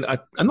even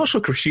I'm not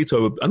sure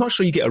Crescito. I'm not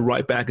sure you get a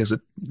right back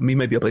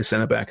maybe I play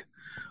centre back.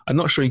 I'm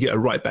not sure you get a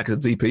right back as a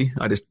DP.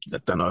 I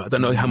don't know. I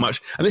don't know how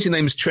much. Unless your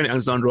name is Trent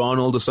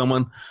Alexander-Arnold or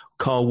someone,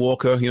 Carl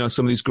Walker,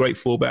 some of these great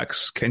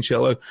fullbacks,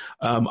 Cancelo.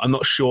 I'm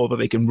not sure that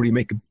they can really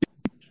make a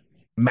big,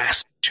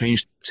 massive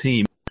change to the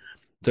team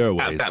there are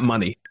ways. At that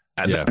money.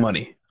 That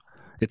money.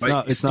 It's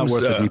not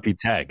worth a DP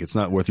tag. It's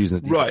not worth using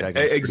a DP tag.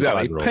 Right,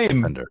 exactly.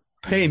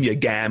 Pay him your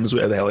gams,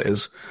 whatever the hell it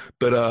is.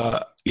 But,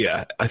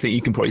 I think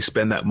you can probably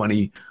spend that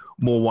money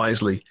more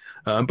wisely.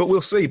 But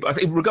we'll see. But I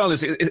think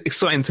regardless, it's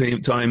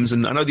exciting times.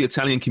 And I know the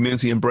Italian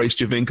community embraced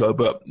Giovinco,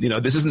 but,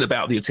 this isn't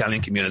about the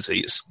Italian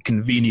community. It's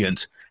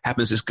convenient.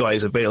 Happens this guy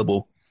is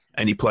available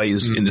and he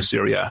plays in the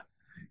Serie A.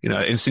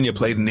 Insigne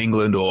played in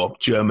England or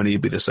Germany.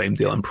 It'd be the same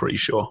deal, I'm pretty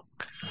sure.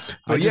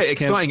 But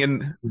exciting.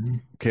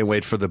 And can't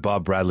wait for the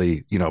Bob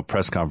Bradley,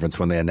 press conference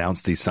when they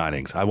announce these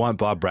signings. I want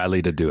Bob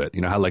Bradley to do it.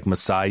 How like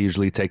Masai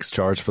usually takes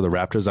charge for the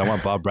Raptors. I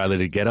want Bob Bradley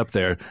to get up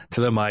there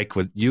to the mic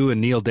with you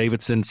and Neil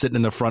Davidson sitting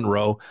in the front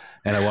row.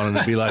 And I want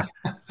him to be like,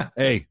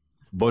 hey,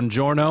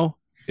 buongiorno.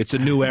 It's a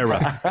new era.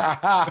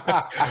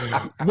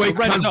 Why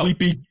can't we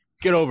be...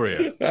 Get over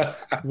here.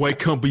 Why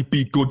can't we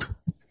be good?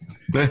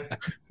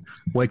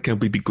 Why can't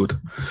we be good?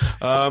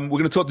 We're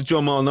going to talk to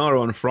John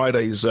Molinaro on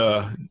Friday's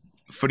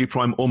Footy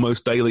Prime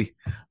Almost Daily.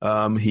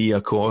 He,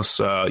 of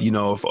course,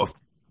 of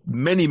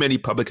many, many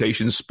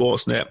publications,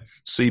 Sportsnet,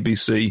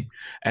 CBC,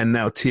 and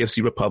now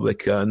TFC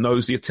Republic,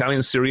 knows the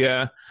Italian Serie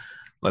A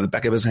like the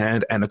back of his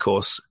hand, and, of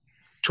course,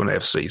 Toronto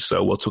FC.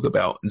 So we'll talk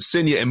about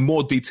Insigne in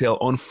more detail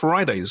on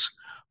Friday's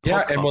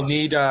podcast. Yeah, and we'll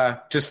need,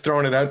 just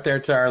throwing it out there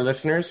to our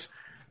listeners,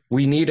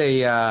 we need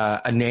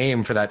a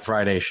name for that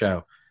Friday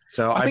show.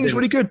 So I think it's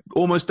really good.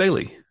 Almost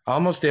Daily.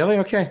 Almost Daily?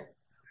 Okay.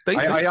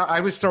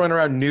 I was throwing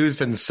around news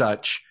and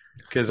such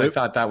because I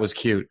thought that was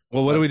cute.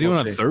 Well, what are we doing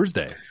on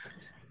Thursday?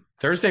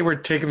 Thursday, we're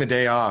taking the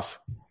day off.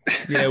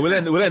 Yeah, we'll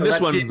end this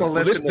one.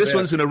 This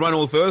one's going to run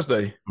all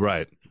Thursday.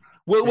 Right.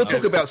 We'll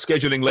talk about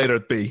scheduling later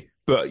at B.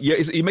 But yeah,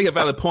 you make a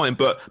valid point.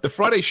 But the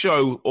Friday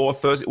show or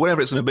Thursday,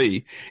 whatever it's going to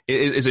be,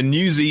 is a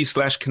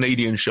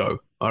Newsy/Canadian show.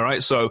 All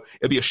right. So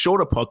it'll be a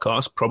shorter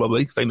podcast,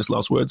 probably, famous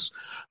last words,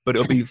 but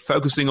it'll be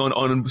focusing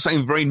on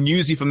something very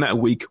newsy from that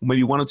week,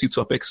 maybe one or two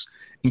topics,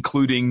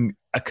 including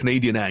a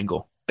Canadian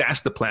angle.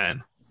 That's the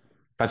plan.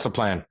 That's the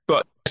plan.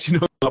 But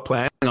our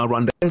plan and our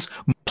rundowns,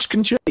 much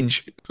can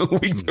change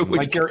week to week.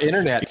 Like your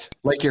internet,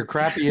 like your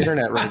crappy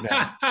internet right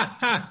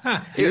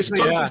now. It's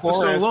taken for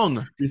so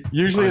long.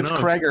 Usually it's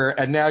Kreger,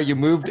 and now you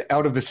moved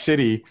out of the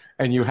city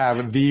and you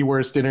have the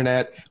worst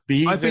internet.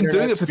 I've been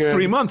doing it for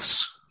 3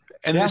 months,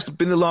 and this has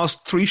been the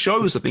last 3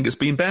 shows. I think it's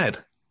been bad.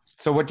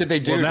 So what did they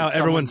do? Well, now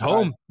everyone's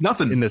home.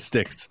 Nothing in the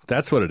sticks.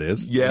 That's what it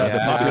is. Yeah, the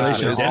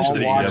population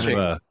density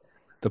of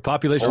the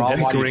population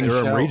density in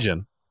Durham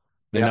region.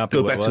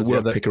 Go back to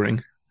work,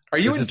 Pickering. Are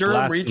you in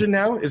Durham region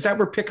now? Is that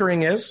where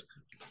Pickering is?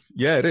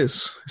 Yeah, it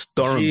is. It's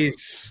Durham.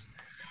 Jeez.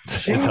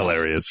 It's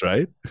hilarious,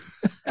 right?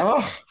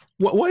 Oh,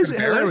 why is it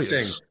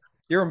hilarious?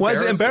 Why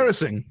is it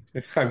embarrassing?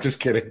 I'm just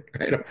kidding.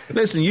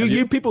 Listen,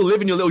 you people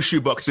live in your little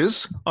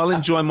shoeboxes. I'll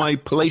enjoy my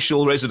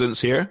palatial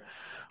residence here,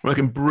 where I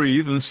can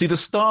breathe and see the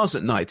stars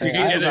at night. You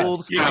can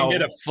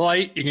get a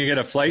flight. You can get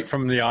a flight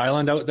from the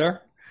island out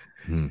there.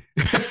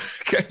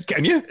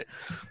 Can you?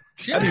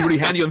 That'd be really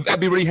handy. That'd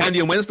be really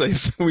handy on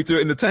Wednesdays when we do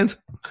it in the tent.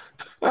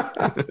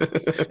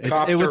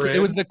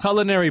 It was the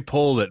culinary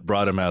poll that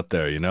brought him out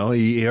there.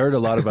 He heard a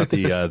lot about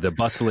the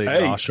bustling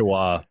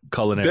Oshawa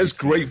culinary. There's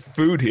great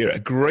food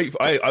here.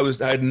 I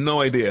had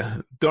no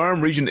idea.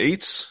 Durham Region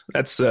Eats.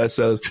 That's a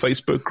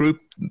Facebook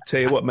group.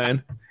 Tell you what,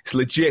 man, it's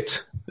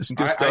legit. There's some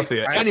good stuff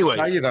here. Anyway, I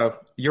tell you though,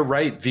 you're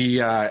right.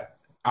 The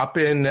up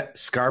in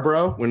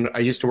Scarborough, when I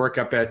used to work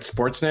up at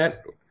Sportsnet,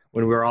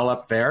 when we were all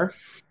up there.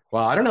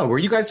 Well, I don't know. Were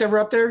you guys ever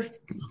up there?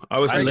 I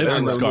lived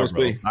in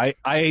Scarborough. I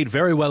ate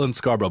very well in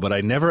Scarborough, but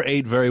I never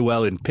ate very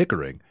well in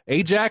Pickering.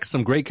 Ajax,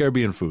 some great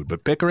Caribbean food,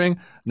 but Pickering,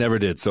 never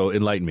did. So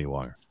enlighten me,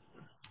 Wonger.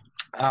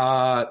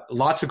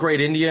 Lots of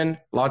great Indian,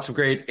 lots of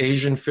great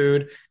Asian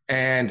food,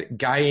 and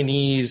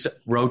Guyanese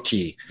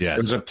roti. Yes.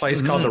 There's a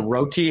place called the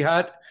Roti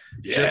Hut,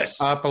 just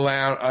up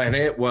around, and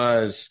it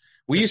was.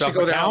 We used to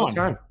go there all the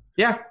time.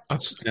 Yeah.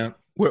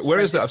 Where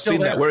is that? I've seen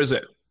that. Where is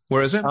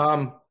it?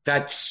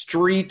 That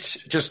street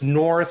just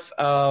north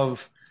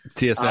of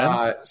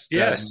TSN.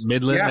 Yes,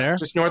 Midland there,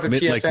 just north of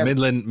TSN, like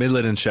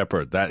Midland and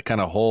Shepherd. That kind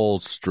of whole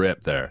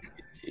strip there.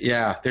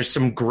 Yeah, there's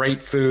some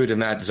great food in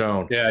that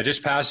zone. Yeah,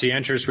 just past the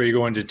entrance where you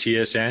go into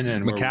TSN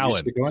and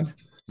McCowan.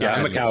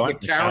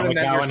 McCowan, and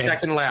then your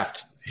second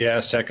left.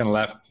 Yeah, second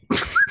left.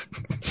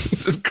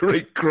 This is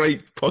great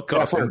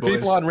podcast for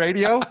people on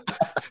radio.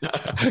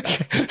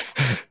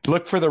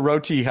 Look for the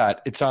Roti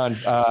Hut. It's on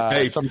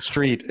some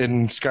street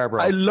in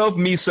Scarborough. I love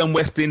me some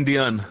West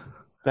Indian.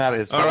 That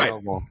is all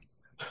horrible.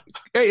 Right.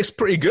 Hey, it's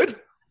pretty good.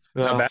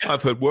 Not bad.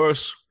 I've heard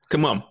worse.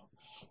 Come on.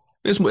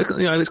 It's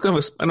kind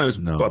of I know it's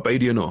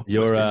Barbadian or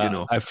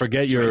I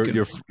forget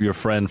your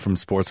friend from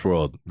Sports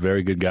World.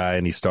 Very good guy,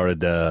 and he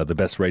started the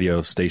best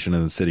radio station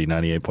in the city,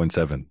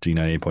 98.7,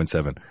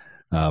 G98.7.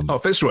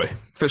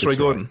 Fitzroy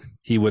Gordon.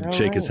 He would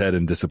shake his head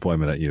in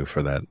disappointment at you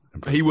for that.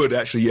 He would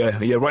actually,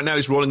 yeah. Right now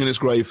he's rolling in his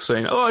grave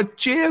saying, "Oh,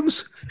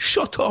 James,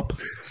 shut up!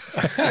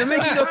 You're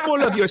making a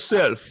fool of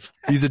yourself."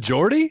 He's a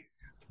Geordie?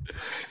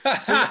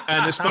 See,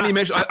 and it's funny,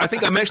 I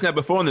think I mentioned that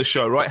before on this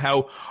show, right?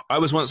 How I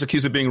was once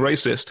accused of being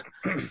racist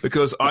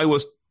because I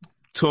was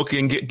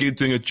doing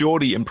a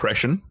Geordie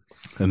impression.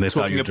 And they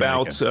talking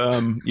about,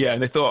 and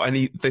they thought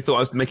I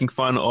was making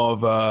fun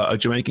of a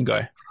Jamaican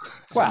guy.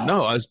 Wow.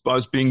 No, I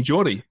was being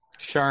Geordie.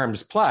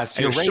 Charms plus.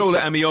 It was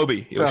Shola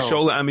Amiobi.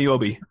 Shola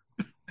Amiobi.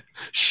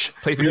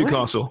 Play for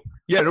Newcastle.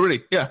 Yeah,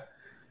 really. Yeah.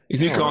 He's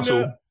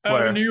Newcastle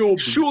player.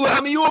 Shola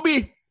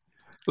Amiobi.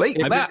 Like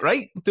that,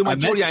 right? Do my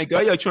Geordie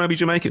guy? You're trying to be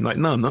Jamaican. Like,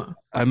 no, I'm not.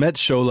 I met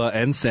Shola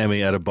and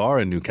Sammy at a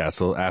bar in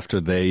Newcastle after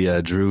they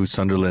drew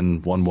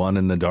Sunderland 1-1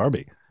 in the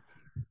derby.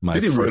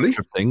 Did he really?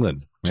 Trip to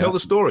England. Tell the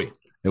story.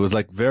 It was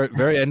like very,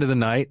 very end of the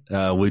night.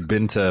 We'd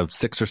been to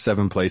 6 or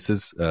 7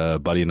 places,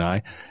 Buddy and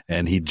I,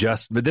 and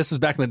but this was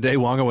back in the day,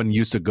 Wonga, when you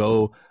used to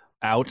go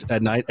out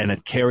at night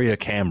and carry a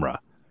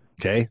camera.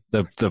 Okay.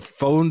 The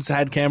phones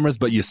had cameras,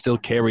 but you still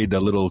carried the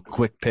little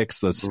quick pics,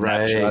 the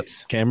snapshot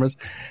cameras.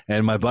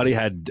 And my buddy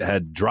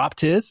had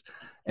dropped his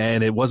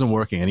and it wasn't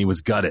working and he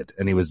was gutted.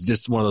 And he was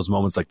just one of those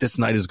moments like, this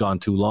night has gone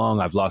too long.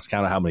 I've lost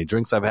count of how many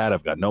drinks I've had.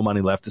 I've got no money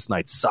left. This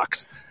night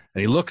sucks.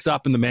 And he looks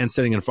up and the man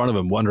sitting in front of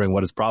him wondering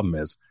what his problem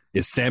is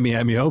Sammy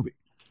Amiobi.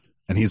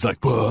 And he's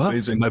like, what?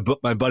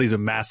 My buddy's a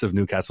massive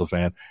Newcastle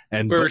fan.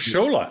 And where's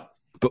Shola?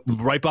 But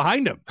right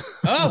behind him.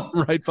 Oh.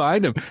 Right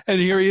behind him.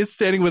 And here he is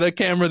standing with a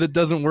camera that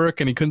doesn't work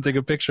and he couldn't take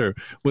a picture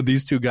with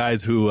these two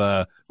guys who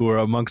are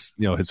amongst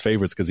his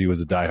favorites because he was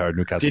a diehard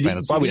Newcastle fan.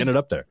 That's why we ended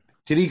up there.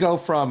 Did he go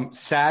from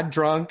sad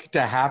drunk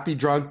to happy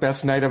drunk,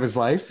 best night of his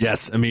life?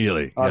 Yes,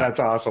 immediately. Oh, yeah. That's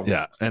awesome.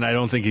 Yeah, and I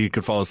don't think he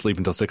could fall asleep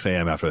until 6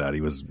 a.m. after that.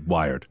 He was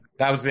wired.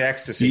 That was the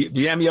ecstasy.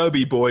 The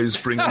Amiobi boys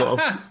bring a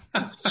lot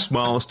of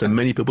smiles to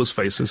many people's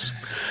faces.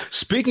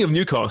 Speaking of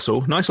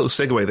Newcastle, nice little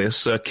segue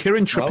this.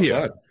 Kieran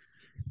Trippier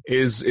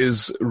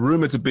is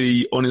rumoured to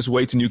be on his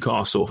way to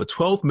Newcastle for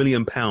 £12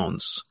 million,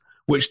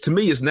 which to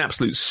me is an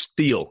absolute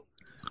steal.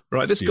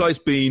 Right, this guy's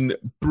been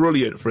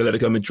brilliant for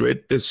Atletico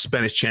Madrid, the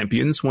Spanish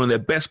champions, one of their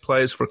best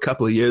players for a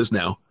couple of years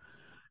now.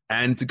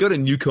 And to go to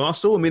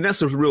Newcastle, I mean,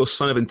 that's a real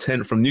sign of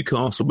intent from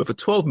Newcastle. But for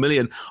 $12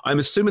 million, I'm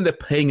assuming they're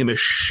paying him a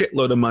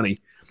shitload of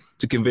money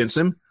to convince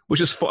him, which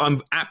is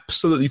I'm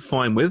absolutely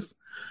fine with.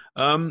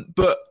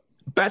 But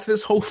back to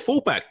this whole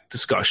fullback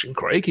discussion,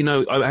 Craig.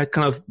 I had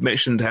kind of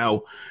mentioned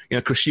how,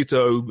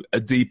 Crescito, a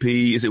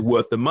DP, is it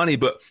worth the money?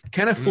 But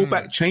can a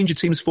fullback change a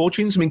team's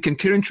fortunes? I mean, can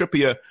Kieran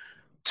Trippier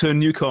turn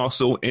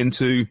Newcastle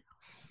into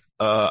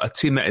a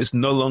team that is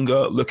no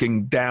longer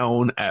looking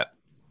down at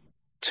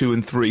 2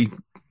 and 3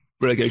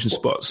 relegation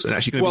spots and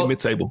actually going to be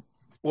mid-table?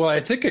 Well, I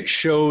think it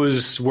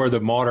shows where the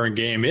modern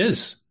game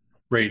is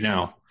right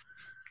now.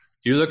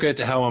 You look at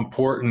how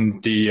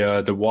important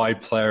the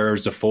wide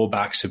players, the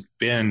fullbacks have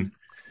been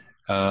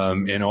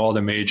in all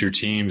the major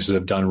teams that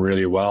have done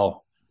really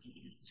well.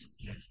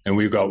 And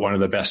we've got one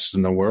of the best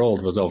in the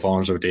world with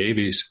Alphonso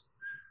Davies.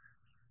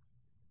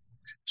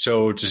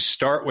 So to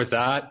start with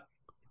that,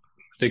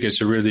 I think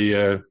it's a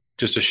really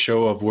just a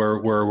show of where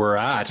we're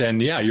at.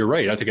 And yeah, you're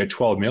right. I think at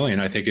 $12 million,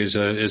 I think is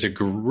a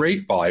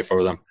great buy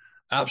for them.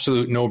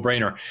 Absolute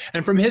no-brainer.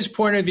 And from his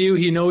point of view,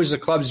 he knows the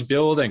club's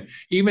building.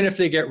 Even if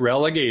they get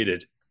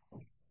relegated,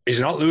 he's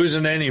not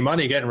losing any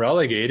money getting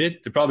relegated.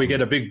 They probably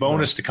get a big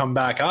bonus to come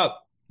back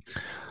up.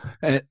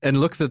 And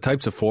look at the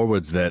types of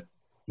forwards that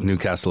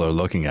Newcastle are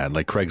looking at.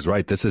 Like Craig's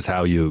right. This is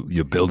how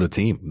you build a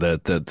team. The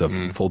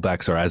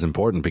fullbacks are as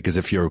important, because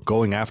if you're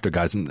going after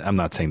guys, I'm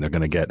not saying they're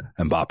going to get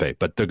Mbappe,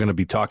 but they're going to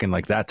be talking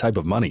like that type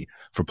of money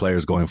for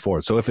players going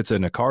forward. So if it's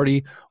an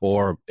Icardi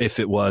or if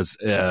it was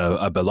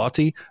a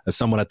Belotti,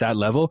 someone at that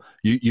level,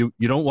 you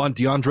don't want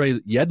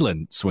DeAndre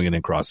Yedlin swinging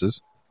in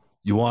crosses.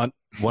 You want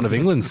one of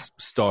England's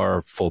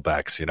star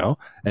fullbacks,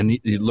 and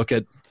you look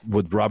at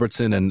with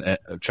Robertson and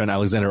Trent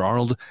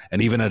Alexander-Arnold,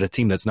 and even at a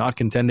team that's not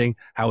contending,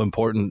 how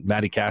important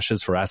Matty Cash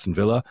is for Aston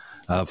Villa.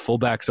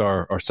 Fullbacks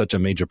are such a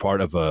major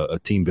part of a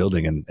team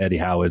building, and Eddie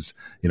Howe is,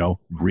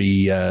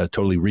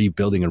 totally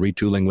rebuilding and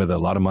retooling with a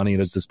lot of money at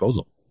his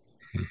disposal.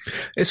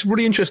 It's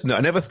really interesting.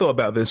 I never thought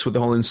about this with the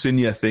whole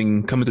Insigne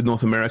thing coming to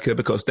North America,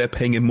 because they're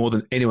paying him more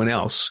than anyone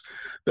else.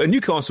 But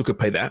Newcastle could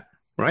pay that,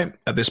 right,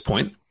 at this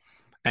point,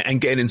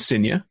 and get an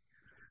Insigne.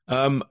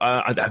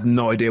 I have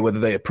no idea whether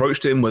they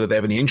approached him, whether they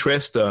have any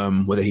interest,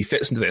 whether he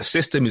fits into their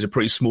system. He's a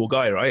pretty small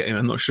guy, right? And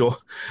I'm not sure,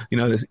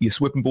 you're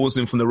whipping balls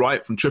in from the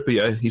right, from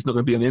Trippier. He's not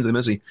going to be on the end of them,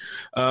 is he?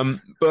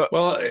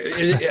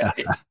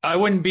 I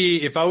wouldn't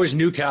be, if I was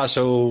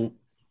Newcastle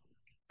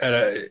at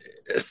a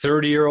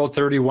 30-year-old,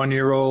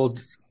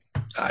 31-year-old,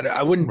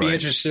 I wouldn't be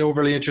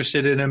overly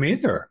interested in him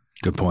either.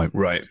 Good point.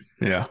 Right.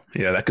 Yeah,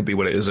 that could be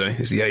what it is.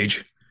 It's the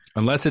age.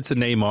 Unless it's a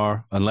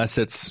Neymar, unless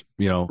it's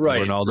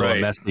Ronaldo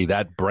and Messi,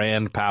 that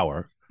brand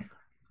power.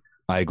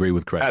 I agree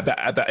with Craig. At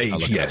that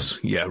age, yes,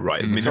 yeah,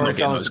 right. I mean,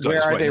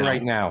 where are they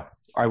right now?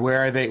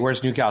 Where are they?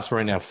 Where's Newcastle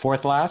right now?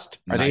 Fourth last?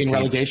 Are 19th. They in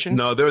relegation?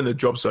 No, they're in the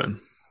drop zone.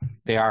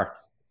 They are.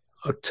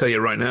 I'll tell you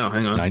right now.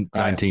 Hang on.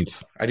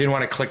 19th. I didn't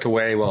want to click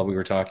away while we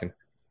were talking.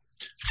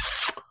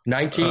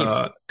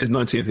 19th. It's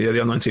 19th. Yeah,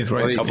 they're 19th,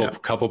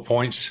 right? Couple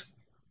points.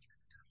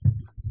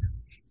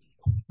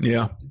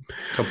 Yeah.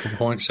 Couple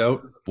points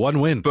out.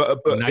 One win, but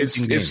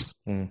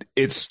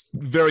it's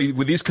very,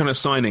 with these kind of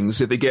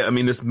signings, if they get,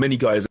 there's many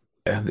guys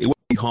there, it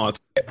won't be hard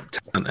to get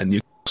talent at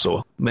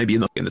Newcastle. Maybe you're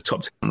not in the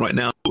top 10 right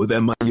now, but with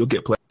their money, you'll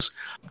get players.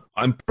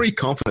 I'm pretty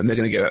confident they're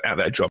going to get out of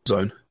that drop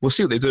zone. We'll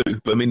see what they do.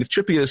 But if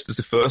Trippier is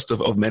the first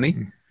of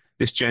many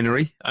this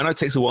January, I know it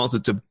takes a while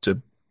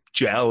to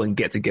gel and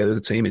get together as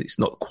a team. It's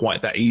not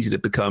quite that easy to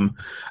become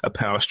a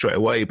power straight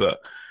away,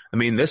 but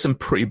there's some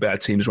pretty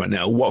bad teams right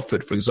now.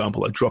 Watford, for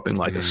example, are dropping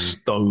like a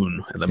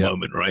stone at the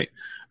moment, right?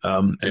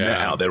 And they're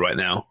out there right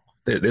now.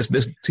 There's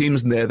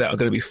teams in there that are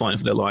going to be fighting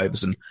for their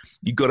lives, and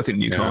you've got to think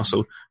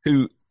Newcastle,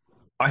 who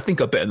I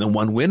think are better than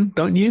one win,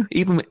 don't you?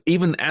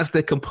 Even as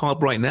they're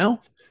compiled right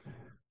now,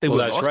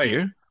 that's right.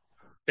 Year.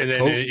 And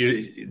then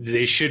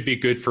they should be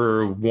good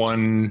for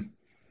one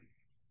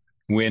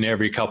win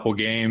every couple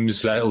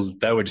games. That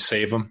would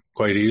save them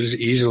quite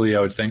easily,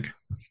 I would think.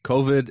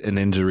 COVID and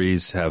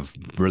injuries have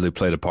really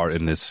played a part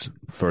in this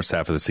first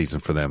half of the season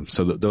for them.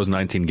 So those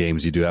 19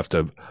 games, you do have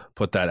to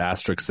put that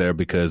asterisk there,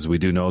 because we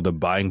do know the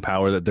buying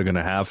power that they're going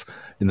to have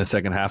in the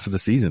second half of the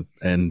season.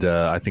 And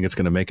I think it's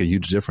going to make a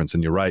huge difference.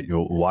 And you're right.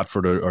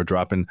 Watford are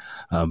dropping.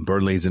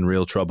 Burnley's in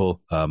real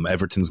trouble.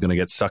 Everton's going to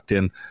get sucked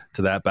in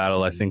to that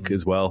battle, I think,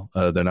 as well.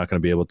 They're not going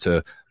to be able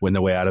to win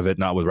their way out of it,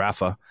 not with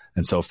Rafa.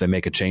 And so if they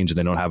make a change and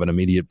they don't have an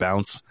immediate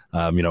bounce,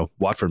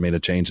 Watford made a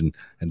change and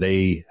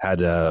they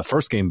had a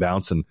first game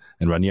bounce, and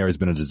Ranieri's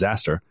been a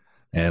disaster.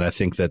 And I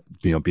think that,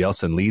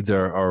 Bielsa and Leeds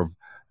are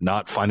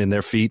not finding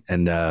their feet,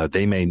 and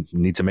they may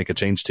need to make a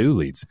change too,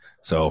 Leeds.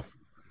 So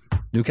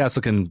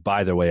Newcastle can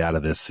buy their way out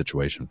of this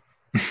situation.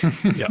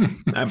 Yeah,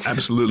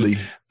 absolutely.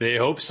 They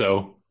hope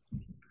so.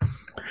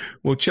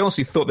 Well,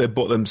 Chelsea thought they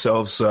bought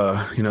themselves,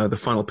 the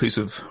final piece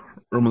of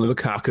Romelu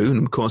Lukaku.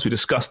 And of course, we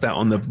discussed that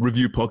on the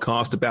review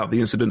podcast about the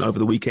incident over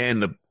the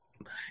weekend, the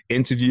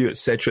interview, et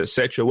cetera, et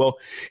cetera. Well,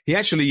 he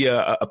actually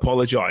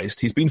apologized.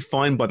 He's been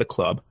fined by the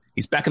club.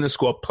 He's back in the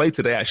squad. Played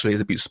today, actually, as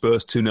he beat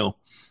Spurs 2-0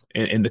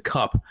 in the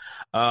Cup.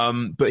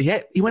 But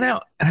he went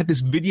out and had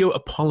this video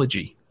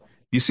apology.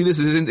 You see this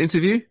as his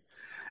interview?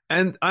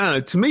 And I don't know,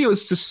 to me, it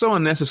was just so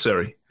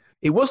unnecessary.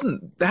 It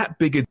wasn't that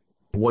big a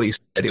what he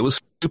said. It was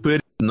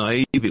stupid,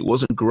 naive. It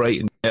wasn't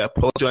great. And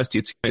apologize to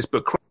your teammates.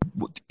 But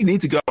you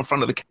need to go in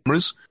front of the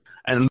cameras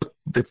and look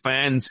the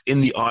fans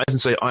in the eyes and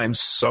say, I am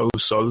so,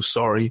 so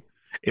sorry.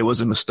 It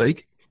was a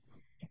mistake.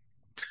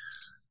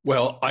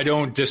 Well, I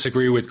don't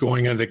disagree with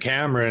going into the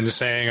camera and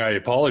saying I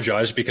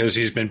apologize, because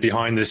he's been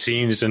behind the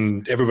scenes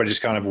and everybody's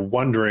kind of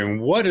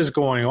wondering what is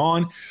going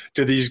on.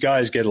 Do these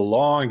guys get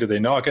along? Do they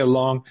not get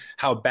along?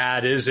 How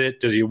bad is it?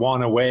 Does he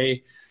want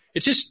away?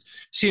 It just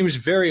seems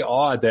very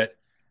odd that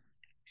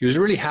he was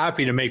really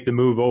happy to make the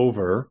move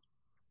over.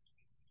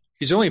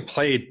 He's only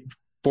played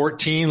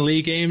 14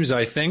 league games,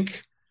 I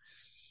think.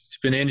 He's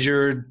been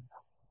injured,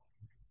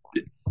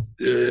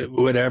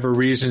 whatever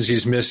reasons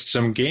he's missed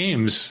some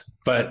games,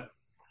 but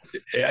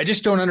I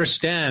just don't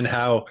understand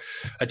how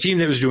a team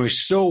that was doing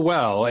so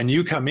well and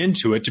you come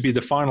into it to be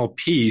the final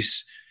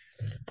piece,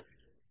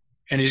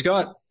 and he's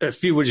got a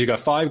few, he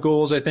got 5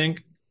 goals, I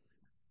think.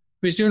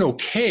 He's doing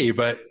okay,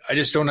 but I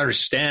just don't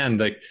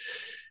understand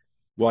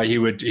why he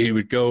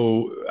would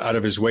go out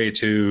of his way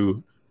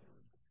to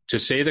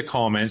say the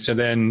comments and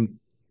then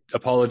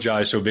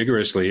apologize so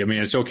vigorously. I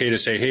mean, it's okay to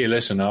say, hey,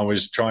 listen,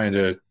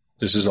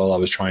 this is all I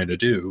was trying to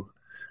do.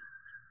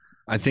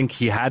 I think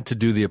he had to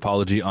do the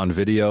apology on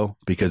video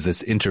because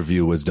this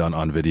interview was done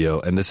on video,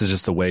 and this is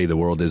just the way the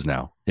world is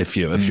now. If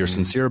you're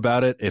sincere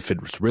about it, if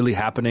it's really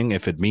happening,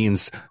 if it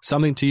means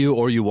something to you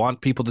or you want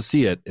people to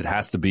see it, it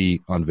has to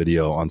be on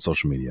video on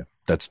social media.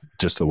 That's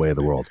just the way of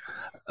the world.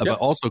 Yep. But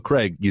also,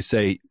 Craig, you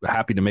say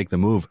happy to make the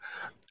move.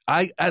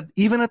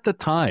 Even at the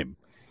time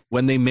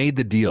when they made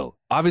the deal,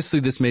 obviously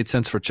this made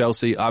sense for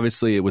Chelsea.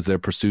 Obviously, it was their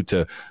pursuit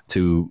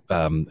to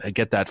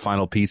get that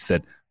final piece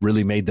that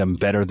really made them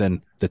better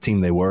than the team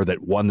they were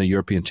that won the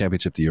European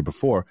Championship the year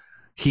before.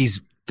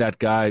 He's that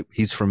guy.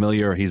 He's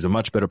familiar. He's a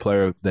much better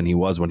player than he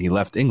was when he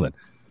left England.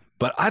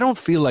 But I don't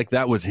feel like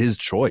that was his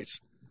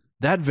choice.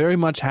 That very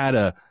much had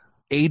a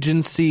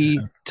agency,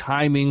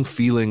 timing,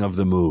 feeling of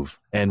the move.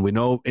 And we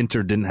know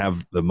Inter didn't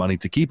have the money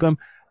to keep him.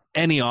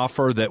 Any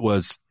offer that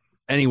was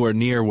anywhere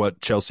near what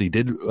Chelsea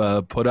did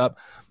put up,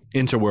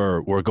 Inter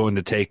were going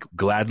to take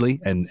gladly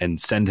and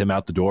send him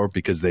out the door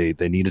because they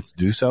needed to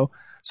do so.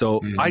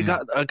 So I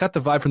got the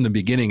vibe from the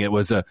beginning. It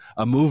was a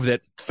move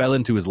that fell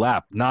into his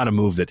lap, not a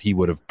move that he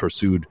would have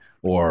pursued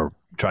or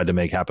tried to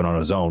make happen on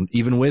his own,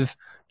 even with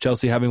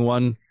Chelsea having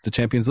won the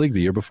Champions League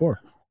the year before.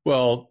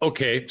 Well,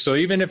 okay. So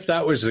even if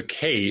that was the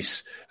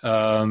case,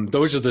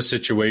 those are the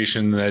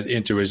situation that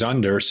Inter is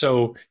under.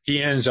 So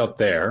he ends up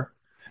there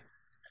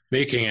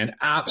making an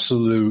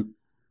absolute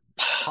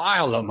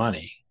pile of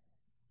money.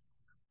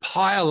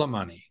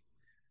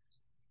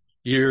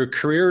 Your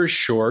career is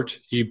short.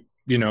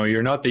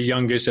 You're not the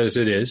youngest as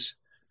it is.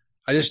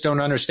 I just don't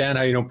understand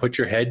how you don't put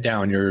your head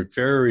down. You're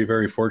very,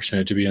 very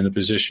fortunate to be in the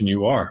position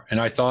you are. And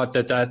I thought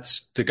that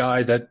that's the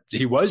guy that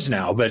he was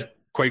now, but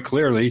quite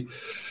clearly,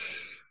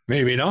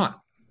 maybe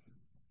not.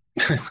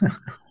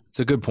 It's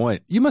a good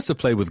point. You must have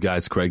played with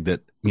guys, Craig,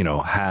 that,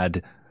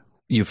 had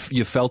you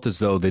felt as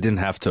though they didn't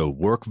have to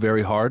work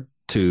very hard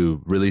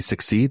to really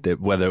succeed, that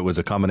whether it was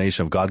a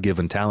combination of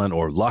God-given talent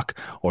or luck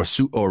or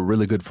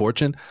really good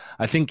fortune.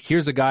 I think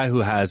here's a guy who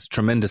has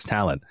tremendous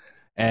talent,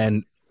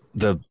 and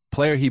the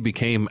player he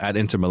became at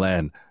Inter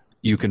Milan,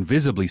 you can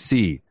visibly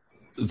see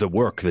the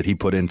work that he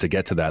put in to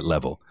get to that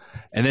level.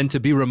 And then to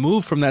be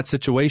removed from that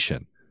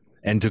situation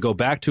and to go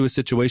back to a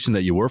situation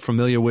that you were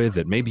familiar with,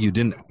 that maybe you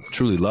didn't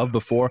truly love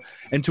before,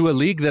 and to a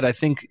league that I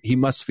think he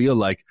must feel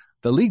like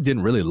the league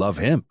didn't really love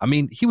him. I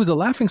mean, he was a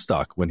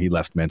laughingstock when he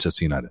left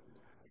Manchester United.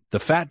 The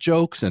fat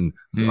jokes and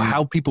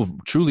how people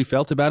truly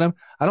felt about him,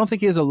 I don't think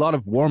he has a lot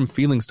of warm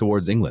feelings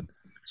towards England.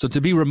 So to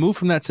be removed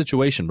from that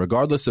situation,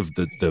 regardless of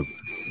the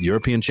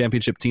European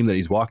Championship team that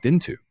he's walked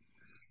into.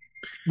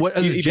 What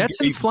are the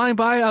Jetsons flying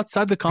by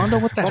outside the condo?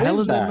 What the hell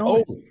is that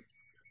noise? Oh,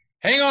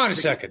 hang on a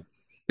second.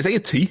 Is that your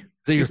tea?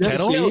 Is that your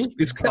kettle?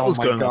 His kettle's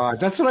going God.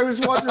 That's what I was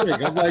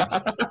wondering. I'm like,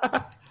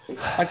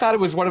 I thought it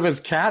was one of his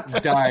cats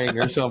dying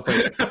or something.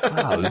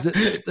 Wow,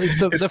 it's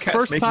the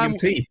first time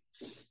tea.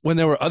 When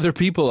there were other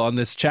people on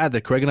this chat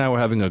that Craig and I were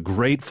having a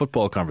great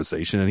football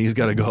conversation, and he's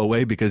got to go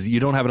away because you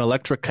don't have an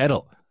electric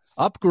kettle.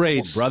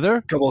 Upgrade, brother.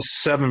 A couple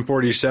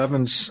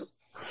 747s.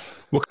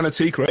 What kind of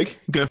tea, Craig?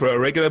 You going for a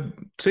regular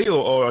tea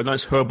or a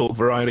nice herbal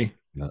variety?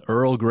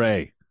 Earl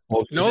Grey.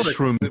 Well, no,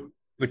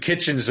 the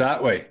kitchen's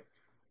that way.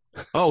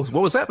 Oh,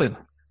 what was that then?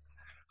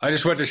 I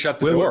just went to shut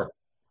the door.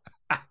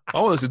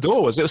 Oh, there's a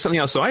door. Was there something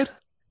outside?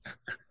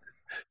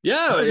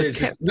 Yeah,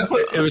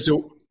 it was a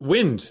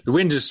wind. The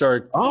wind just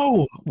started.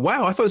 Oh,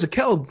 wow. I thought it was a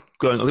kettle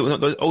going.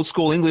 The old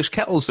school English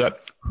kettles that.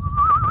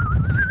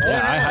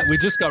 Yeah, we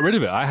just got rid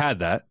of it. I had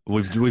that.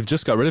 We've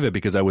just got rid of it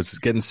because I was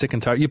getting sick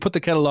and tired. You put the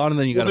kettle on and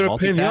then you got to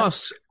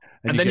multitask.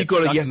 And then you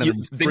got to.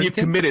 Then you've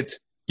committed.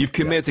 You've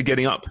committed to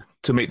getting up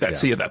to make that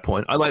tea at that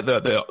point. I like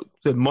the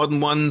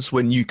modern ones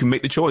when you can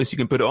make the choice. You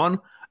can put it on,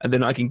 and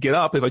then I can get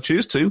up if I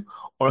choose to,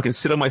 or I can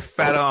sit on my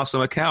fat ass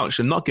on a couch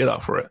and not get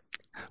up for it.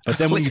 But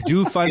then when you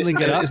do finally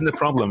get up, isn't the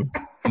problem?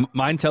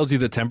 Mine tells you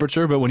the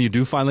temperature, but when you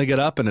do finally get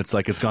up and it's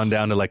like it's gone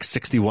down to like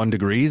 61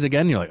 degrees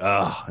again, you're like,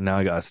 oh, now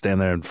I gotta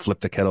stand there and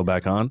flip the kettle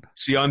back on.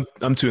 See, I'm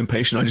too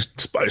impatient. I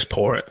just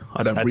pour it.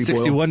 I don't. At reboil.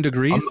 61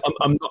 degrees,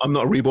 I'm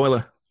not a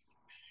reboiler.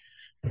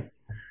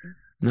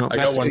 No, I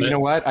got one. You know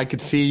what? I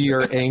could see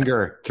your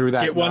anger through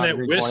that. Get one that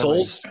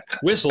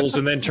whistles,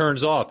 and then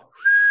turns off.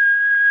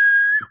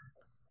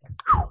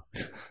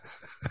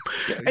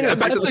 Hey,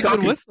 that's a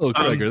good whistle,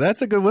 Gregor.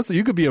 That's a good whistle.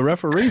 You could be a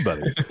referee,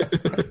 buddy.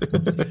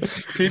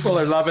 People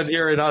are loving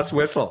hearing us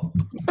whistle.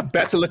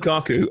 Back to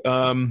Lukaku.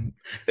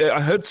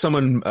 I heard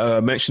someone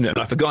mention it, and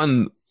I've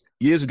forgotten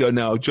years ago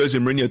now. Jose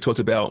Mourinho talked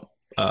about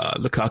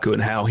Lukaku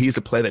and how he's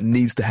a player that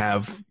needs to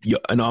have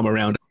an arm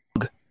around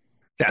him.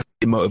 That's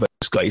the motivates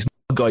this guy. He's not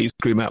a guy you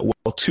scream out. Well,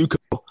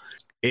 Tuchel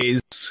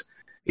is.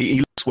 He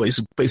looks well. He's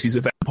basically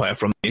a vampire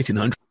from the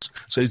 1800s.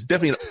 So he's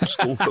definitely an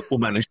old-school football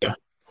manager.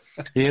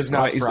 He is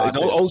not. Right? He's an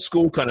old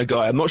school kind of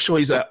guy. I'm not sure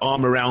he's that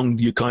arm around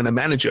you kind of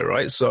manager,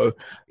 right? So,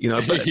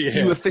 but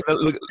you would think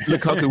that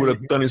Lukaku would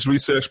have done his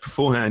research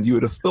beforehand. You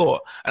would have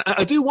thought. And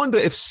I do wonder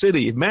if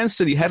Man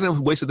City hadn't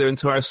wasted their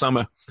entire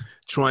summer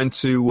trying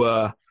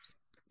to,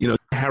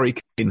 Harry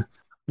Kane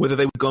whether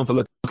they would go on for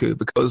Lukaku,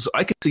 because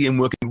I could see him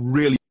working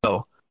really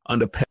well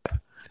under Pep.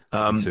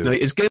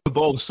 His game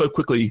evolved so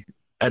quickly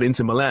at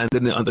Inter Milan,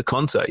 didn't it, under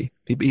Conte?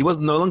 He was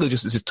no longer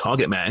just this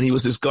target man. He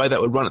was this guy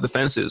that would run at the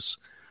fences,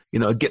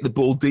 get the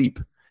ball deep.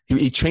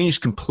 He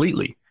changed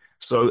completely.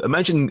 So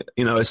imagine,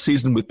 a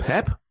season with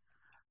Pep.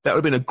 That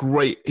would have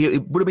been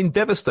it would have been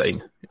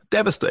devastating.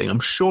 I'm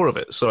sure of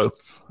it. So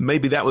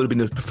maybe that would have been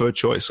the preferred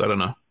choice. I don't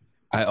know.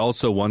 I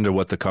also wonder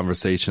what the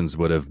conversations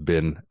would have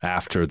been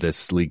after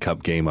this League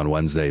Cup game on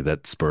Wednesday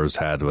that Spurs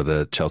had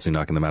with Chelsea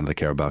knocking them out of the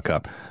Carabao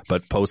Cup.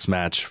 But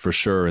post-match, for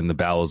sure, in the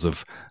bowels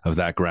of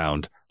that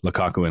ground,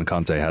 Lukaku and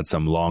Conte had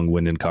some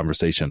long-winded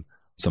conversation,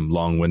 some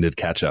long-winded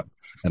catch-up.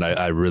 And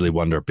I really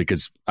wonder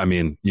because,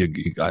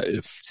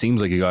 it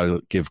seems like you got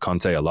to give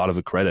Conte a lot of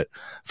the credit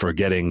for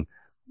getting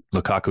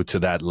Lukaku to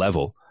that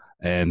level.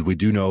 And we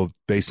do know,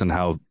 based on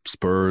how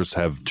Spurs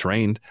have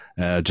trained,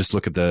 just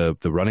look at the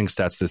running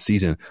stats this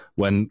season.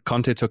 When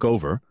Conte took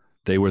over,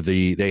 they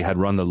had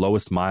run the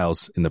lowest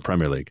miles in the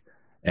Premier League,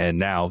 and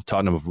now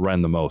Tottenham have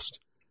run the most.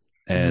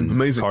 And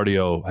amazing.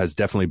 Cardio has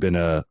definitely been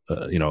a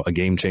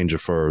game changer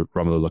for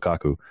Romelu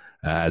Lukaku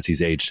as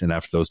he's aged, and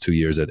after those 2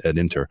 years at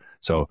Inter.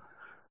 So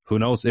who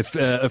knows if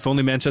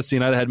only Manchester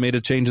United had made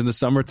a change in the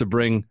summer to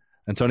bring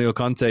Antonio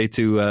Conte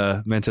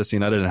to Manchester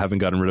United and haven't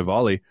gotten rid of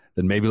Oli,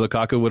 then maybe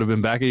Lukaku would have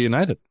been back at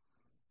United.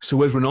 So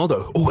where's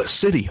Ronaldo? Oh, at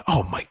City.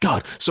 Oh, my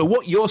God. So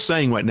what you're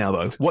saying right now,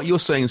 though, what you're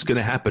saying is going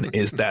to happen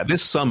is that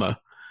this summer,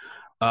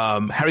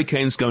 Harry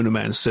Kane's going to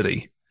Man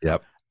City.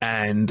 Yep.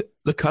 And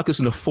Lukaku's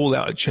going to fall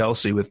out at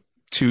Chelsea with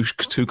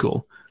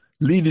Tuchel.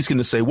 Levy's going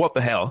to say, what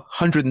the hell?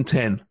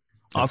 110.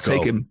 I'll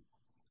take him.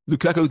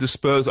 Lukaku to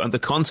Spurs under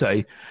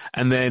Conte.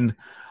 And then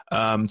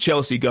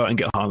Chelsea go and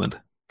get Haaland.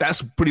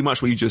 That's pretty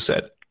much what you just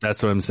said.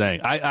 That's what I'm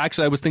saying.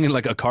 I was thinking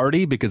like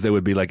Icardi because they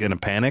would be like in a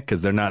panic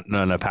because they're not in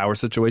a power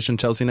situation,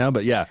 Chelsea now.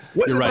 But yeah,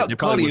 you're right.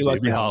 Icardi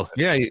like now?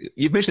 Yeah,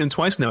 you've mentioned him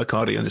twice now,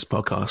 Icardi, on this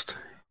podcast.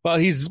 Well,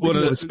 he's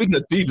speaking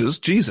of divas.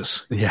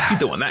 Jesus, yeah, you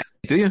don't want that,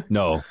 do you?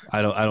 No,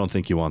 I don't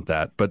think you want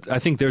that. But I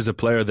think there's a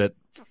player that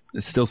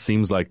it still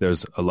seems like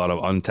there's a lot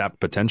of untapped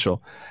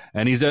potential,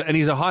 and he's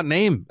a hot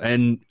name,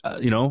 and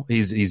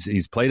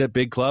he's played at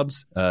big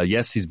clubs.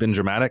 Yes, he's been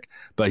dramatic,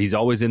 but he's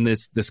always in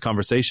this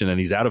conversation, and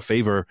he's out of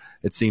favor,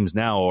 it seems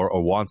now,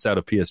 or wants out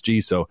of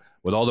PSG. So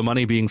with all the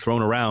money being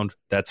thrown around,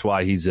 that's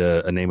why he's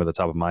a name at the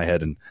top of my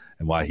head, and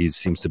why he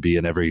seems to be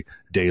in every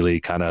daily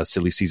kind of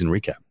silly season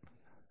recap.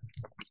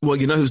 Well,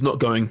 you know who's not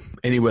going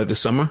anywhere this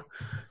summer?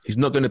 He's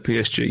not going to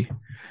PSG.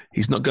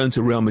 He's not going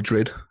to Real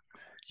Madrid.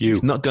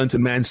 He's not going to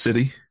Man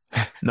City.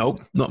 No,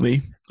 not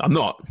me. I'm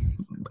not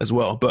as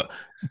well. But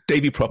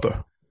Davy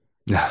Proper.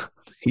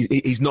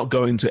 He's not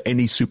going to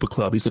any super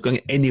club. He's not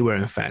going anywhere,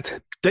 in fact.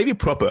 Davy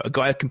Proper, a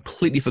guy I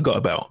completely forgot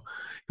about.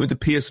 He went to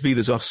PSV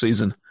this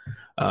off-season,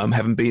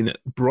 having been at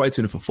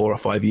Brighton for 4 or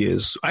 5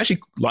 years. I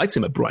actually liked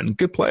him at Brighton.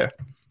 Good player.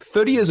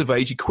 30 years of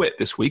age, he quit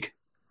this week.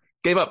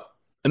 Gave up.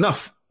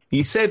 Enough.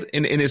 He said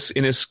in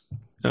his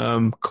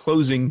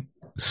closing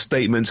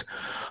statement,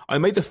 I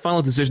made the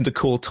final decision to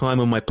call time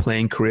on my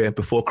playing career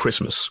before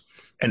Christmas,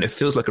 and it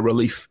feels like a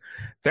relief.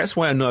 That's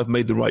why I know I've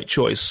made the right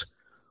choice.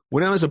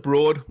 When I was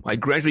abroad, I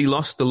gradually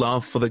lost the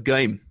love for the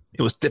game.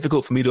 It was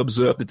difficult for me to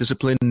observe the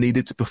discipline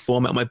needed to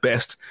perform at my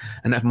best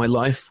and have my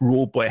life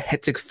ruled by a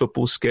hectic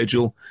football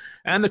schedule,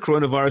 and the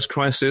coronavirus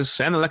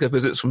crisis and the lack of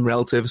visits from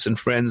relatives and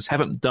friends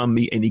haven't done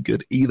me any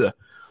good either.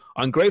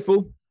 I'm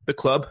grateful. The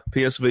club,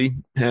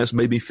 PSV, has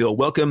made me feel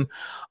welcome.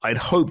 I'd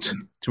hoped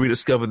to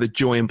rediscover the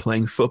joy in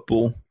playing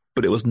football,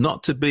 but it was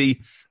not to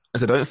be,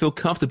 as I don't feel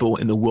comfortable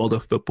in the world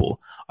of football.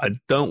 I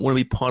don't want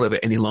to be part of it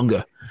any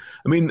longer.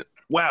 I mean,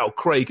 wow,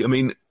 Craig,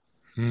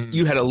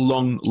 you had a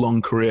long,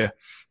 long career.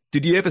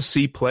 Did you ever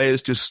see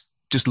players just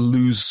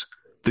lose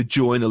the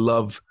joy and the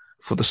love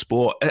for the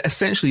sport,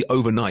 essentially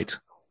overnight?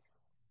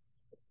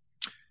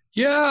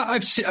 Yeah,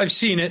 I've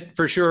seen it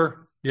for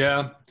sure.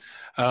 Yeah.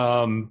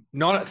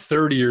 Not at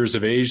 30 years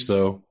of age,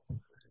 though,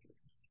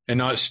 and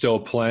not still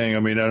playing. I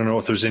mean, I don't know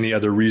if there's any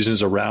other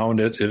reasons around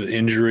it,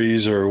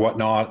 injuries or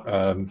whatnot,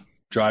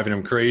 driving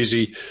him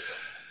crazy.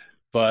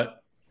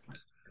 But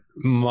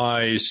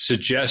my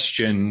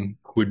suggestion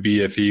would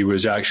be, if he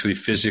was actually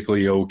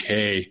physically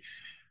okay,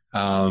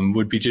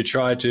 would be to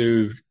try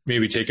to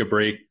maybe take a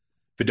break,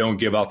 but don't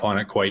give up on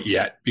it quite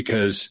yet,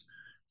 because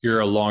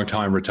you're a long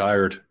time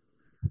retired.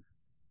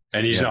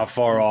 And he's not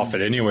far off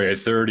it anyway at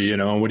 30,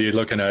 what are you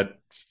looking at?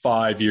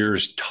 5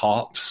 years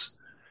tops.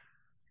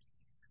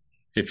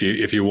 If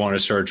you want to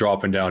start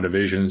dropping down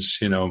divisions,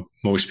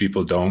 most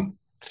people don't.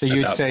 So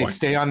you'd say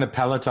stay on the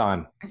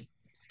Peloton,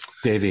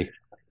 Davey.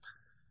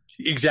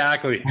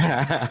 Exactly.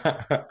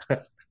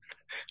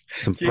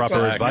 Some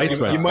proper advice.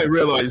 You might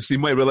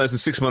realize in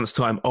 6 months'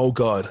 time, oh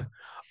God,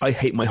 I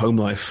hate my home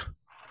life.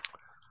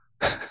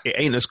 It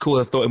ain't as cool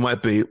as I thought it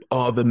might be.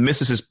 Oh, the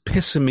missus is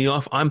pissing me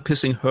off. I'm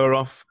pissing her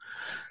off.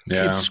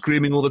 Kids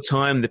screaming all the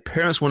time. The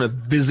parents want to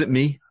visit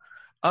me.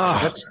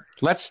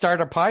 Let's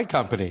start a pie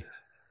company.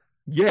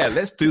 Yeah,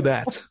 let's do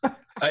that.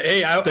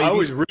 Hey, I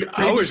was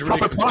really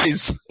proper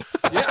pies.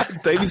 Yeah,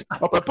 Davy's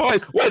proper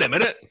pies. Wait a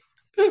minute.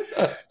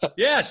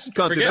 Yes, Can't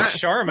do forget that.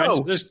 Charmin.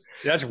 No.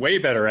 That's way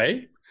better,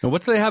 eh? Now,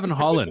 what do they have in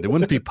Holland? It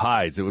wouldn't be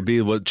pies. It would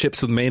be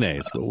chips with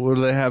mayonnaise. What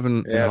do they have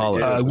in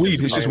Holland?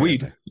 Weed. It's just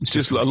weed. It's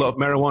just a lot of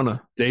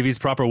marijuana. Davy's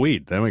proper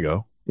weed. There we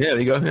go. Yeah, there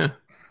you go. Yeah.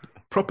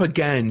 Proper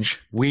ganj.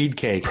 Weed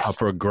cakes.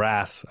 Proper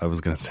grass, I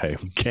was going to say.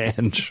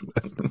 Ganj.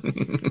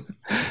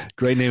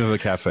 Great name of a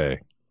cafe.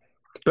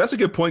 But that's a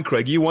good point,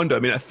 Craig. You wonder, I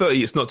mean, at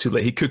 30, it's not too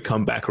late. He could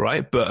come back,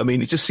 right? But, I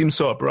mean, it just seems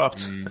so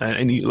abrupt.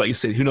 And like you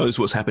said, who knows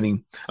what's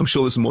happening? I'm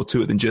sure there's more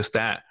to it than just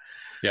that.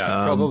 Yeah,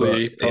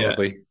 probably.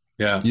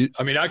 Yeah.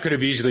 I mean, I could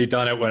have easily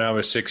done it when I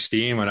was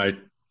 16, when I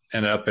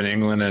ended up in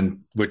England,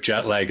 and with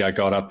jet lag, I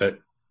got up at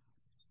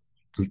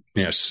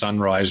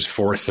sunrise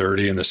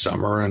 4:30 in the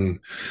summer, and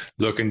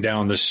looking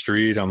down the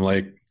street, I'm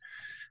like,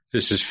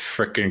 this is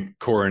freaking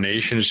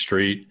Coronation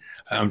Street.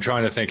 I'm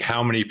trying to think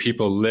how many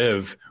people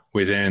live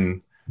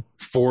within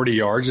 40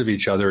 yards of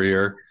each other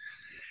here,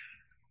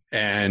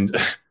 and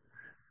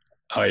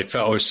I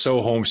was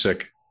so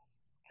homesick.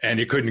 And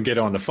you couldn't get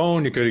on the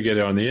phone, you couldn't get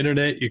on the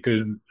internet, you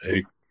couldn't.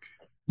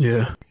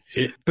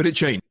 But it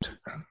changed.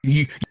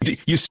 You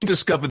soon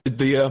discovered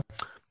the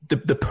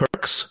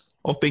perks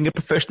of being a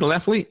professional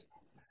athlete.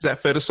 Is that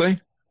fair to say?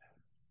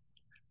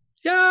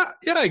 Yeah,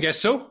 I guess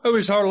so. It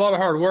was a lot of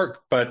hard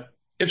work, but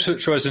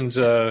Ipswich wasn't.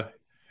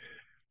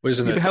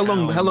 How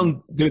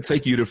long did it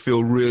take you to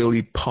feel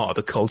really part of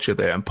the culture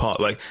there and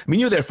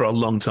you're there for a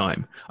long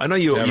time. I know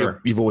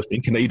you've always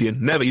been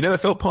Canadian. You never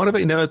felt part of it.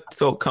 You never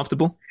felt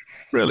comfortable.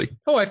 Really?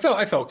 Oh, I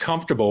felt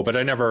comfortable, but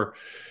I never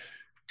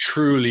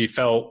truly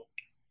felt.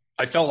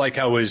 I felt like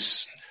I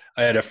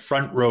had a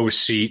front row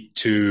seat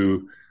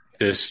to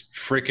this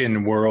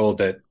freaking world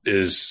that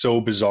is so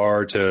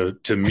bizarre to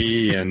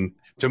me and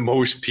to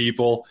most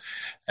people,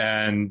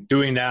 and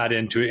doing that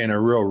in a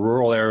real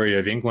rural area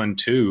of England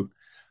too,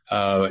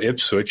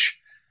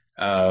 Ipswich,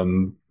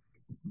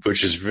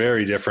 which is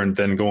very different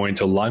than going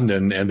to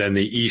London and then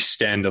the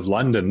East End of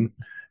London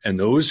and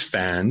those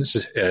fans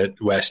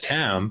at West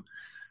Ham.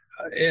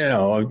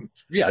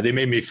 They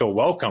made me feel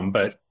welcome,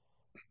 but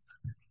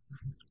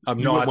I'm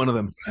not one of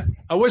them.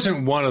 I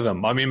wasn't one of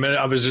them. I mean,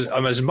 I'm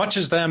as much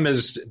as them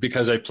as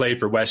because I played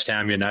for West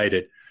Ham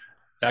United.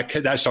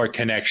 That's our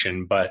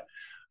connection, but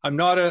I'm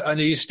not an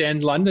East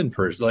End London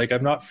person. Like,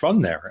 I'm not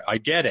from there. I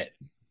get it.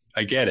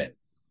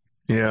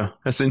 Yeah,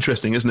 that's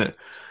interesting, isn't it?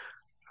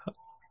 I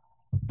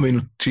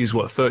mean, geez,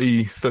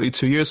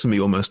 32 years for me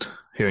almost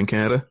here in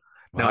Canada.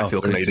 Now I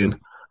feel 32. Canadian.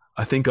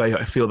 I think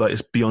I feel that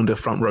it's beyond a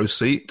front row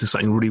seat to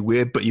something really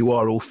weird, but you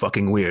are all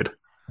fucking weird.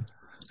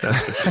 That's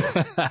for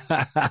sure.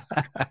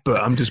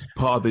 But I'm just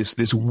part of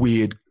this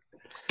weird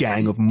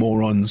gang of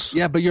morons.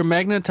 Yeah, but you're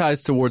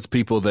magnetized towards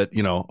people that,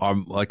 are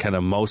like kind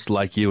of most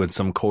like you in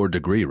some core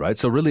degree, right?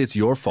 So really it's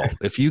your fault.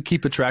 If you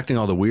keep attracting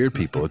all the weird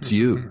people, it's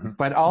you.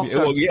 But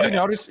also, you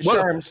notice,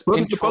 Sharms,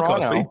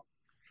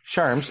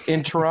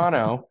 in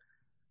Toronto,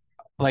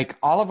 like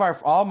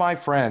all my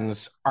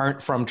friends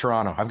aren't from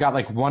Toronto. I've got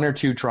like one or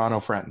two Toronto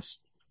friends.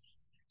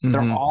 Mm-hmm.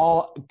 They're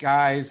all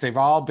guys. They've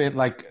all been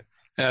like,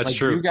 that's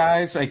true. You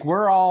guys, like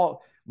we're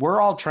all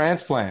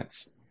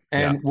transplants,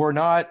 and we're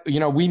not.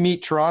 We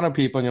meet Toronto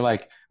people, and you're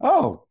like,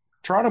 oh,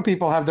 Toronto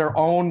people have their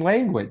own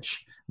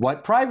language.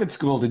 What private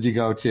school did you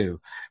go to?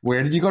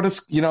 Where did you go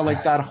to?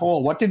 Like that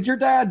whole. What did your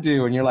dad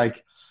do? And you're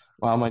like,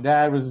 well, my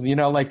dad was.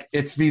 Like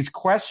it's these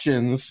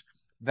questions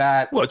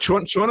that. Well,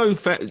 Toronto.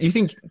 You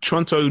think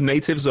Toronto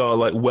natives are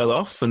like well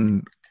off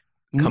and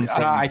come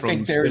from? I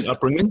think there's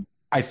upbringing.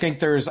 I think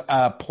there's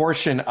a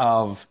portion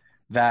of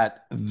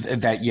that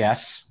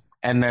yes.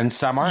 And then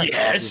some aren't.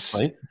 Yes,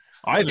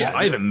 obviously.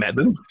 I haven't met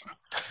them.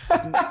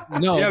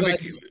 No,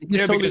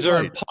 because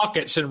they're in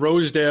pockets in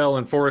Rosedale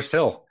and Forest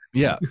Hill.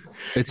 Yeah,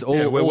 it's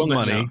old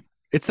money. Now.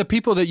 It's the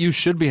people that you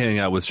should be hanging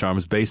out with,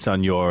 Charms, based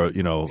on your,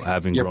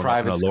 having your grown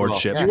private up in a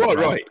lordship. Yeah. You are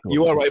right.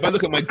 You are right. If I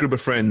look at my group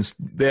of friends,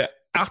 they're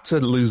utter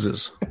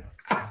losers.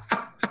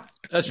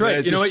 That's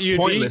right. You know what?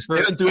 Pointless.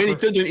 They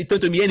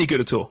don't do me any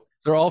good at all.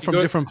 They're all from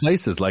different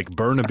places, like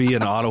Burnaby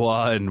and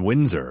Ottawa and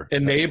Windsor.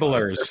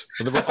 Enablers.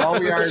 All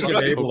we are is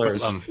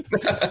enablers.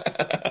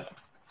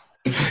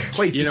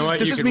 Wait, you know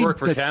what? You could work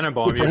for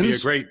Tannenbaum. You'd be a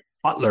great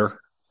butler.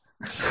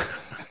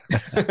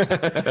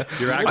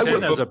 Your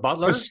accent as a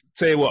butler?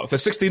 Tell you what, for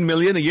 $16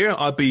 million a year,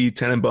 I'd be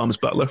Tannenbaum's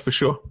butler for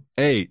sure.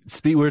 Hey,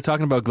 we were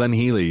talking about Glenn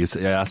Healy. You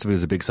asked if he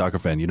was a big soccer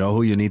fan. You know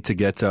who you need to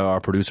get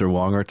our producer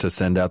Wonger to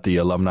send out the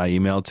alumni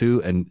email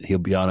to, and he'll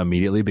be on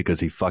immediately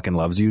because he fucking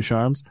loves you,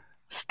 Charms?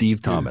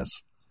 Steve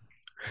Thomas.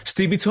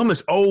 Stevie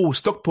Thomas. Oh,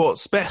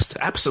 Stockport's best.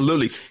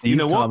 Absolutely. Steve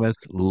Thomas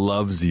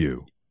loves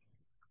you.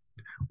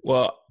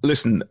 Well,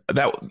 listen, he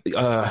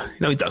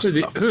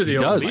doesn't. Who the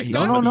old Leaf?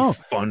 No.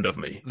 Fond of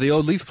me. The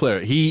old Leaf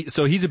player. He's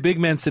a big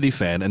Man City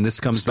fan, and this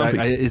comes back.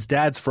 His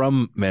dad's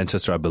from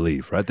Manchester, I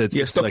believe, right? That's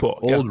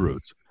Stockport. Like old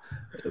roots.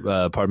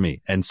 Pardon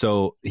me. And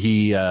so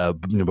he,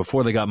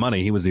 before they got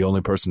money, he was the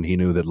only person he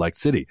knew that liked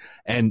City.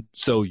 And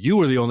so you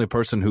were the only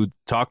person who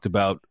talked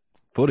about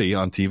footy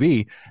on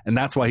TV, and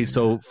that's why he's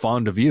so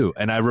fond of you.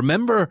 And I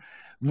remember,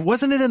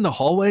 wasn't it in the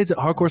hallways at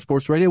Hardcore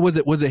Sports Radio? Was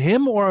it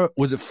him or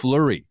was it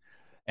Fleury?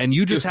 And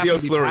you just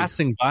happened to be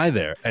passing by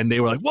there, and they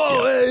were like,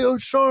 "Whoa, hey,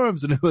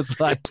 Sharms!" And it was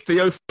like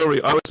Theo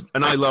Fleury.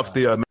 I love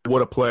Theo.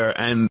 What a player!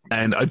 And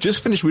I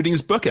just finished reading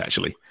his book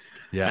actually.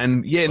 Yeah.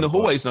 And in the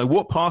hallways, and I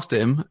walked past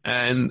him,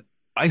 and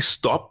I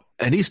stop,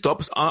 and he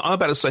stops. I'm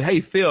about to say,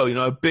 "Hey,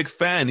 Theo, big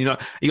fan."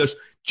 He goes,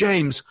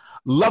 "James,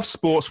 love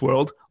Sports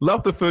World,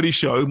 love the Footy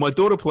Show. My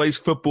daughter plays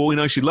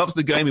football. She loves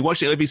the game. We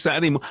watch it every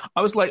Saturday."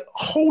 I was like,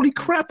 "Holy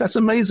crap, that's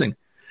amazing!"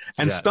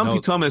 And Stumpy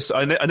Thomas,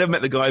 I never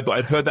met the guy, but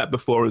I'd heard that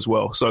before as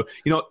well. So,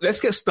 let's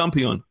get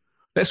Stumpy on.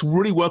 Let's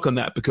really work on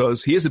that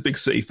because he is a big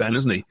City fan,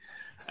 isn't he?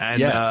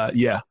 And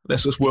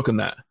let's just work on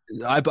that.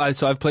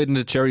 So I've played in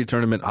a charity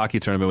tournament, hockey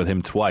tournament with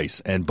him twice,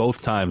 and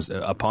both times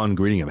upon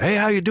greeting him, "Hey,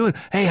 how you doing?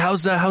 Hey,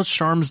 how's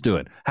Sharms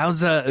doing? How's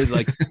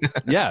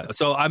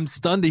So I'm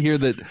stunned to hear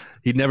that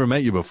he'd never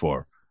met you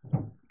before.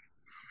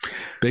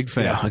 Big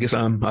fan. Yeah, I guess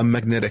I'm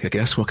magnetic. I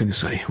guess. What can you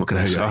say? What can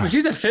I say? Was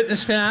he the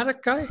fitness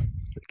fanatic guy?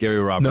 Gary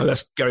Roberts. No,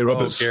 that's Gary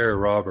Roberts. Oh, Gary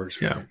Roberts.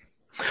 Yeah.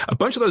 A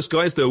bunch of those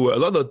guys, though, a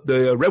lot of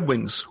the Red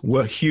Wings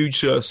were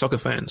huge soccer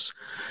fans.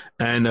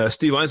 And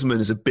Steve Yzerman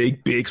is a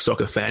big, big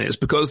soccer fan. It's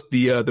because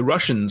the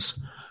Russians,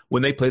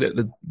 when they played at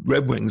the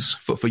Red Wings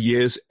for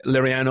years,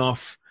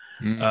 Larionov,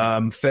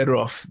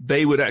 Fedorov,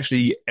 they would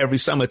actually every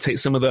summer take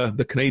some of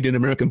the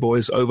Canadian-American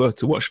boys over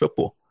to watch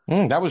football.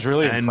 That was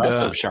really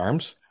impressive,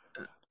 Sharms.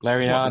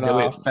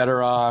 Larionov,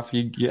 Fedorov,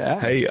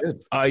 Hey,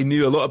 I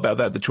knew a lot about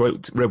that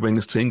Detroit Red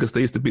Wings team because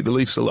they used to beat the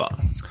Leafs a lot.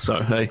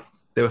 So, hey,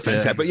 they were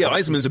fantastic. But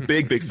Yzerman's a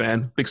big, big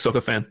fan, big soccer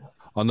fan.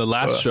 On the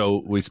last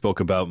show, we spoke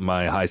about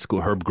my high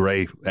school, Herb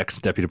Gray,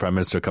 ex-deputy prime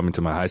minister, coming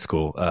to my high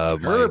school.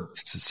 My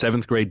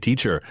seventh grade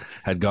teacher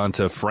had gone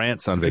to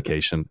France on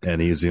vacation, and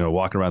he's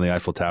walking around the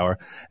Eiffel Tower,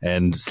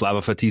 and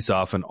Slava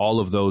Fetisov and all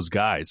of those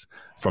guys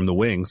from the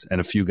Wings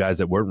and a few guys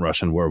that weren't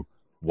Russian were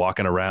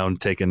walking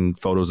around taking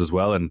photos as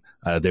well, and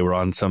they were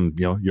on some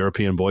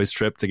European boys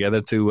trip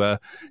together to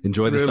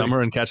enjoy the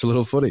summer and catch a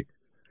little footy.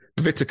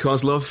 Victor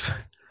Kozlov,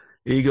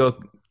 Igor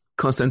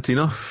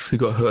Konstantinov, who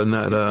got hurt in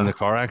the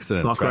car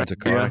accident.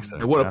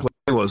 Accident. What a play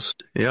it was!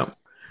 Yeah.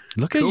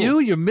 Look at you,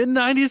 your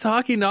mid-90s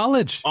hockey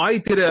knowledge.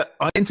 I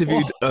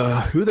interviewed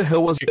who the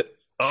hell was it?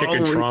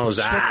 Kicking Toronto's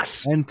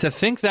ass. And to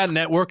think that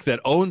network that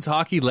owns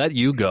hockey let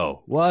you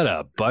go. What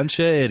a bunch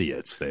of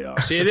idiots they are.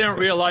 See, I didn't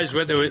realize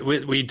what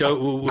we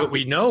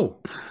know.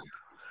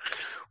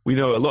 We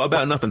know a lot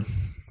about nothing.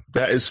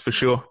 That is for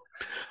sure.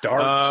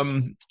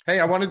 Hey,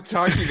 I wanted to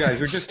talk to you guys.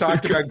 We just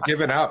talked about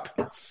giving up.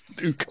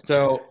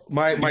 So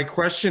my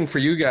question for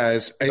you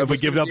guys. Have we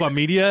given up on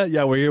media?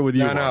 Yeah, we're here with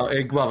you. No.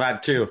 Well,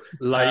 that too.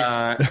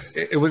 Life.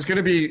 It was going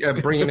to be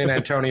bringing in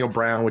Antonio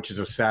Brown, which is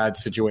a sad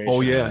situation.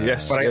 Oh, yeah,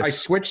 yes. But I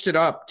switched it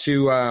up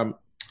to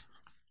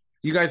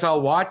you guys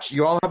all watch.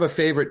 You all have a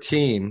favorite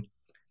team.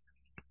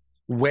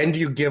 When do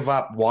you give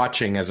up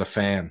watching as a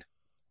fan?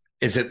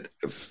 Is it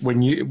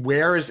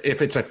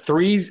if it's a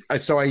 3?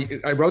 So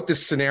I wrote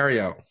this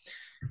scenario.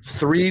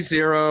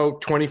 3-0,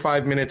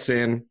 25 minutes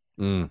in.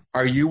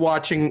 Are you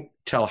watching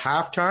till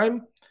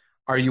halftime?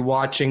 Are you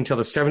watching till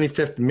the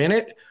 75th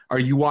minute? Are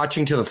you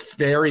watching till the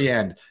very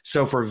end?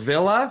 So for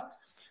Villa,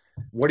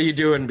 what are you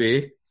doing,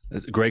 B?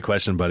 Great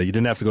question, buddy. You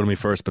didn't have to go to me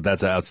first, but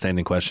that's an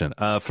outstanding question.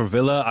 For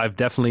Villa, I've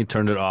definitely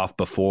turned it off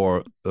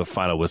before the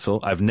final whistle.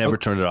 I've never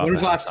turned it off. When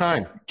was the last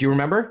time? Do you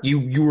remember?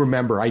 You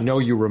remember. I know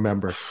you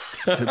remember.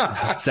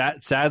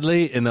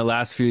 Sadly, in the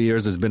last few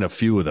years, there's been a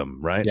few of them,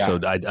 right? Yeah. So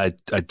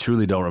I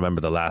truly don't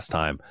remember the last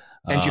time.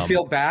 And you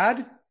feel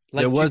bad?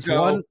 There was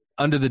one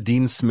under the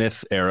Dean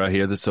Smith era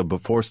here, so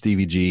before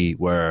Stevie G,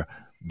 where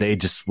they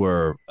just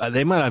were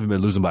they might not have been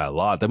losing by a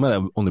lot. They might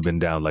have only been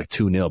down like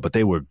 2-0, but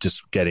they were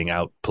just getting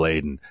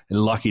outplayed and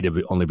lucky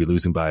to only be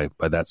losing by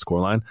that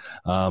scoreline.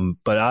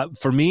 But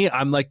for me,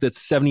 I'm like the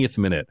 70th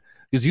minute.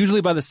 Because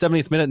usually by the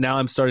 70th minute, now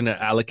I'm starting to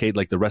allocate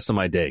like the rest of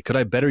my day. Could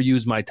I better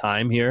use my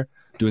time here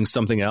doing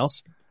something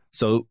else?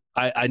 So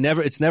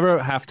it's never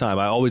halftime.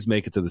 I always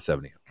make it to the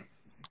 70th.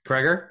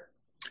 Kreger?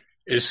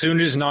 As soon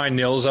as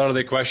 9-0's out of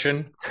the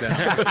question.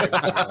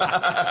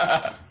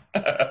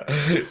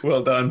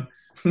 Well done.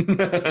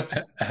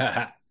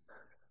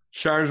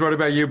 Sharms, what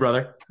about you,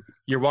 brother?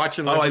 You're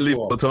watching Liverpool. I leave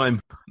all the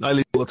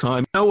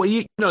time. No,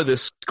 you know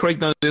this. Craig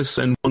knows this,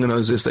 and Wonga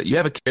knows this, that you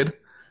have a kid,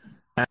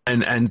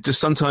 and just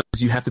sometimes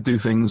you have to do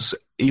things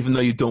even though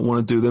you don't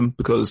want to do them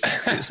because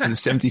it's in the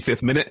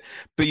 75th minute,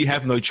 but you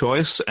have no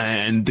choice,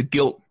 and the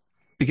guilt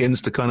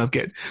begins to kind of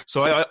get...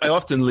 So I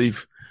often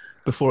leave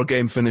before a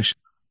game finishes.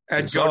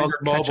 And go to your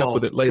mobile. Catch up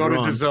with it later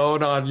go to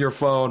DAZN on your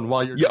phone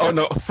while you're... Yeah, oh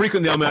no,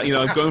 frequently I'm out,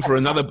 going for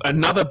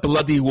another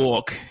bloody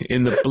walk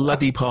in the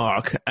bloody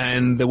park,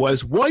 and there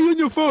was, why are you on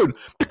your phone?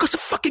 Because the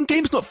fucking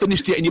game's not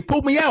finished yet and you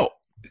pulled me out.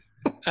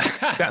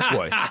 That's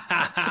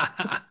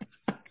why.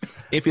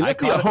 If you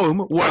left me at home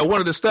where I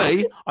wanted to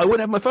stay, I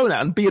wouldn't have my phone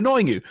out and be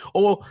annoying you.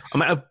 Or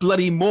I'm at a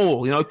bloody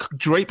mall,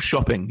 drape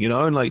shopping,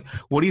 and like,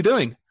 what are you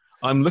doing?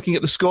 I'm looking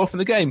at the score from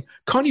the game.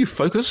 Can't you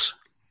focus?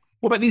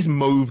 What about these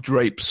mauve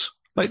drapes?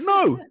 Like,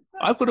 no,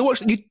 I've got to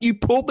watch. You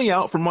pulled me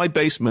out from my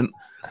basement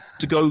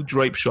to go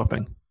drape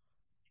shopping.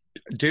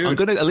 Dude. I'm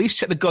going to at least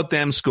check the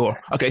goddamn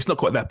score. Okay, it's not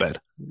quite that bad.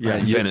 Yeah,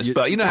 in fairness,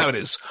 but you know how it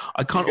is.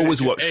 I can't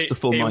always watch the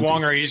full 90.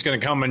 Wonger, he's going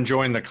to come and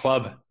join the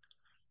club.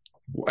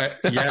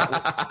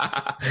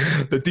 Yeah,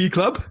 the D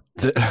club.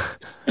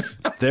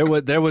 There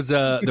was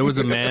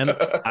a man.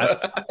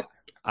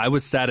 I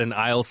was sat in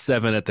aisle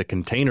 7 at the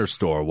Container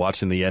Store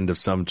watching the end of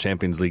some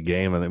Champions League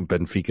game. I think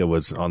Benfica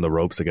was on the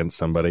ropes against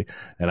somebody,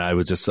 and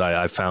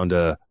I found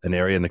an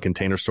area in the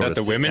Container Store. At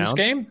the women's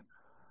game?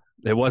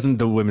 It wasn't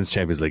the Women's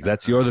Champions League.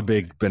 You're the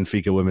big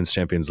Benfica Women's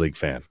Champions League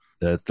fan.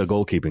 That's the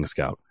goalkeeping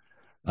scout.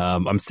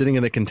 I'm sitting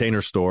in the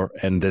Container Store,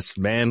 and this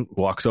man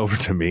walks over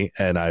to me,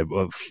 and I,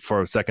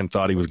 for a second,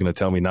 thought he was going to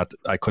tell me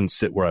I couldn't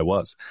sit where I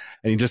was,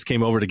 and he just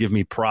came over to give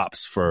me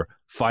props for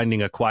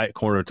finding a quiet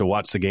corner to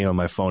watch the game on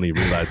my phone. He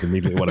realized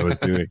immediately what I was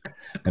doing,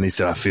 and he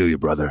said, "I feel you,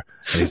 brother."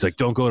 And he's like,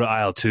 "Don't go to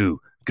aisle 2.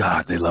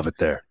 God, they love it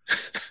there."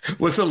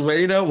 Was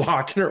Elena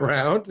walking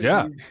around?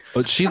 Yeah,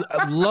 but she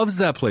loves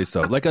that place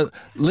though. Like a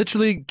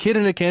literally kid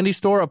in a candy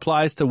store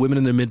applies to women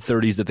in their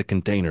mid-30s at the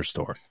Container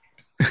Store.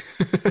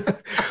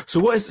 So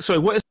what is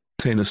a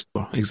Container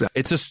Store exactly?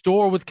 It's a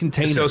store with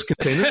containers. It sells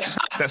containers.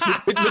 That's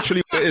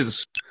literally what it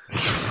is.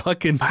 It's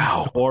fucking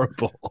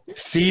horrible.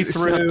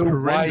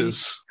 See-through, white,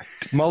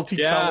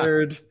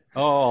 multicolored.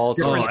 Oh,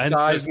 different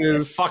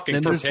sizes.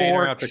 Fucking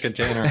container after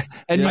container.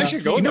 And I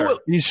should go there.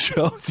 What, these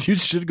shows, you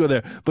should go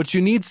there. But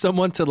you need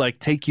someone to like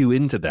take you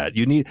into that.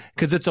 You need,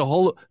 because it's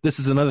this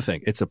is another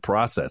thing. It's a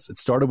process. It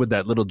started with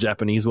that little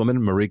Japanese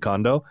woman, Marie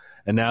Kondo,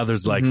 and now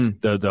there's like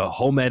the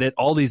home edit,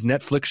 all these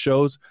Netflix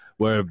shows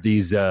where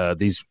these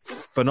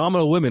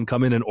phenomenal women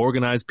come in and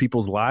organize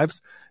people's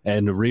lives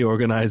and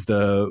reorganize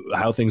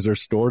how things are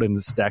stored and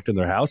stacked in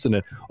their house, and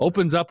it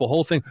opens up a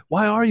whole thing.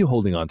 Why are you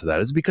holding on to that?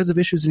 Is it because of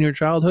issues in your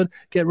childhood?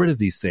 Get rid of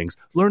these things.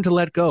 Learn to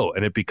let go,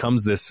 and it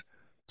becomes this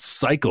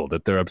cycle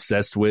that they're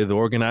obsessed with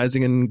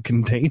organizing and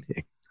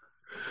containing.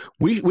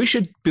 We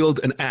should build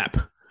an app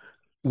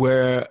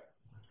where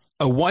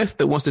a wife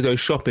that wants to go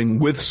shopping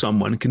with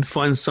someone can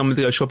find someone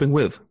to go shopping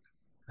with.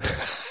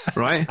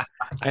 Right?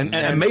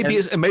 and maybe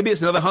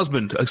it's another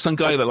husband, some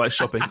guy that likes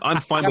shopping.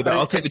 I'm fine with that.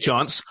 I'll take the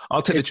chance.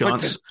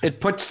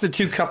 It puts the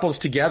two couples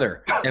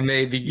together, and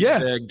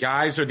the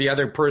guys or the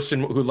other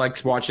person who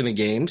likes watching the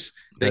games.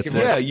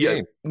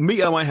 Meet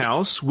at my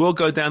house. We'll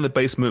go down the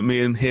basement,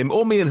 me and him,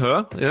 or me and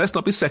her. Let's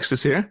not be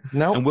sexist here.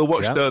 No, and we'll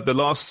watch the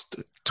last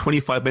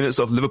 25 minutes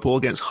of Liverpool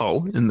against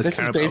Hull in the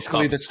Carabao Cup. This is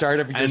basically the start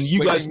of your and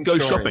you guys go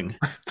shopping.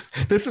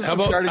 This is the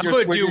start of your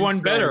swinging do one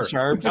better.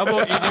 How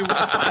about you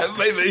do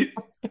maybe?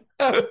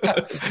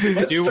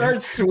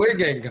 Start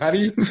swinging,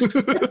 honey.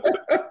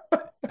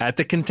 At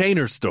the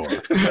Container Store.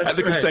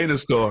 Container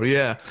Store,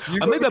 yeah. You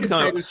go to the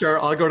Container Store,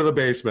 I'll go to the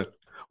basement.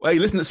 Hey,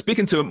 listen,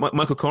 speaking to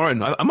Michael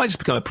Corrin, I might just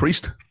become a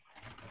priest.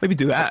 Maybe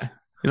do that,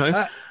 you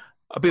know?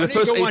 I'll be the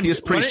first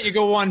atheist priest. Why don't you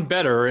go one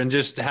better and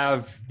just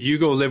have you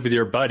go live with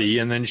your buddy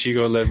and then she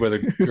go live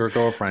with your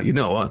girlfriend? You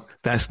know what?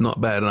 That's not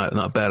bad.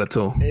 Not bad at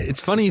all. It's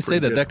funny you say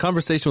that. That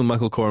conversation with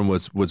Michael Corrin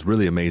was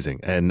really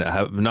amazing, and I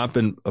have not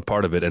been a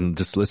part of it, and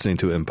just listening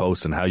to it in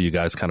post and how you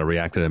guys kind of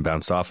reacted and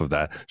bounced off of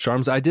that.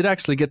 Sharms, I did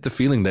actually get the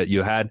feeling that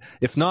you had,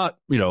 if not,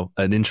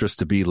 an interest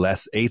to be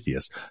less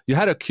atheist, you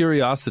had a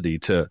curiosity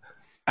to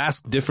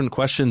ask different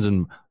questions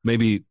and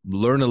maybe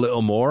learn a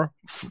little more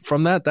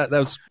from that. That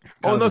was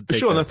for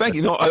sure. No, thank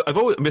you. I've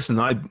always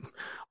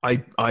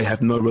I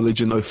have no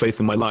religion, no faith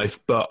in my life,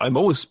 but I'm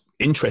always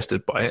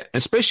interested by it,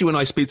 especially when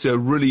I speak to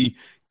really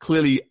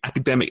clearly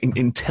academic,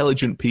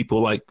 intelligent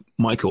people like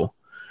Michael,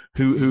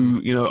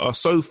 who are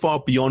so far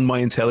beyond my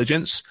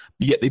intelligence,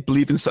 yet they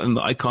believe in something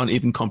that I can't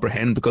even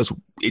comprehend because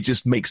it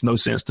just makes no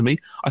sense to me.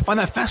 I find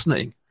that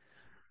fascinating.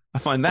 I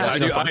find that I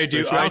do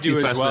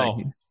as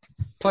well.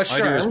 Plus, I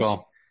do as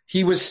well.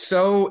 He was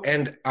so,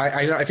 and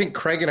I think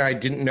Craig and I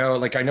didn't know,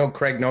 like I know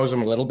Craig knows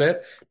him a little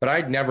bit, but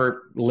I'd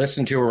never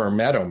listened to or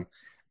met him.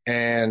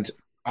 And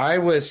I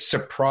was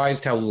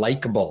surprised how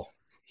likable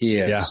he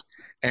is. Yeah.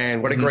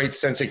 And what a great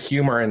sense of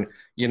humor. And,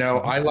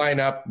 I line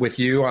up with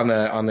you on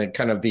the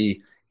kind of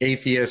the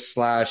atheist /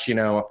 I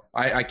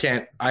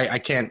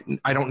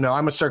don't know.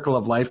 I'm a circle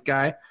of life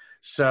guy.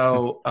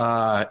 So,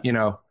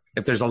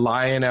 if there's a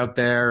lion out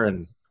there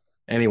and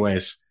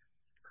anyways,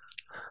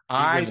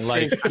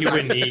 he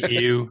wouldn't eat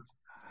you.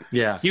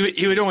 Yeah.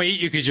 He would only eat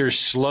you because you're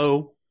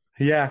slow.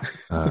 Yeah.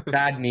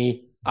 Bad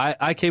knee.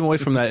 I came away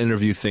from that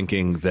interview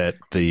thinking that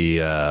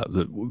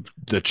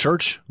the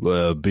church,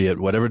 be it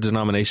whatever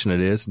denomination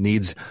it is,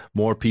 needs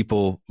more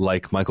people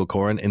like Michael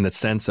Corrin in the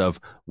sense of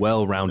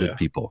well-rounded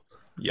people.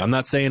 Yeah. I'm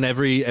not saying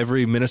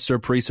every minister,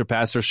 priest, or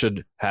pastor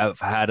should have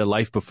had a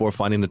life before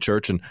finding the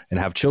church and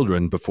have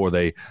children before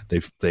they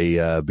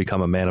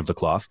become a man of the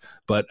cloth.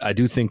 But I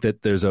do think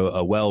that there's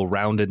a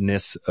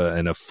well-roundedness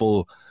and a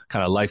full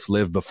kind of life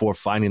lived before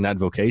finding that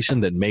vocation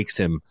that makes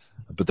him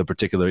the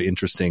particularly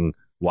interesting,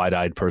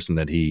 wide-eyed person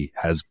that he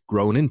has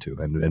grown into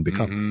and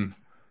become. Mm-hmm.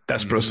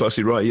 That's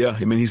precisely right, yeah.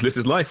 I mean, he's lived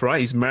his life, right?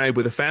 He's married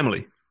with a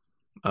family.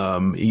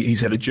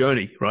 He's had a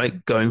journey,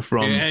 right, going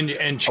from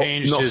and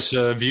changed his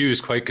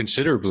views quite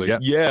considerably.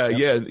 Yeah.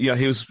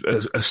 He was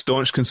a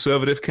staunch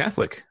conservative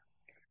Catholic,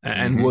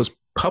 and was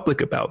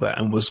public about that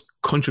and was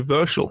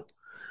controversial.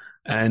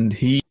 And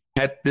he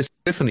had this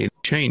epiphany. It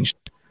changed.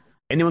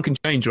 Anyone can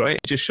change, right?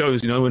 It just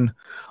shows, when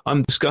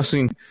I'm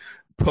discussing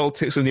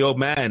politics with the old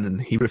man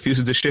and he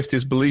refuses to shift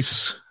his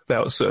beliefs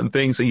about certain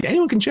things,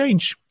 anyone can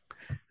change.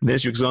 And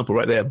there's your example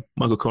right there.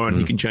 Michael Corrin,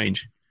 he can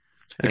change.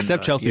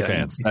 Except Chelsea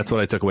fans. That's what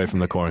I took away from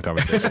the Corrin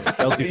conversation.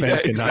 Chelsea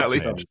fans cannot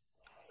change.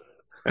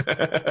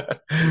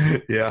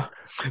 Yeah,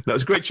 that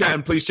was a great chat,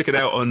 and please check it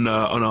out on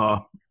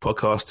our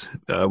podcast.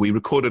 We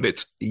recorded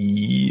it.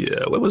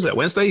 When was that?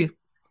 Wednesday,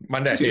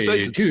 Monday,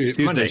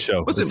 Tuesday Monday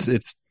show.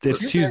 It's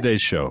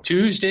Tuesday's show.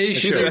 Tuesday's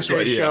show. That's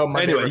right. Yeah.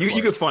 Anyway,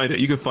 you can find it.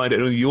 You can find it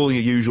on all your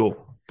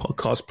usual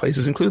podcast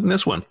places, including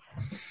this one.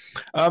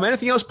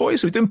 Anything else,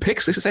 boys? We're doing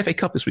picks. This is FA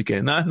Cup this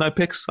weekend. No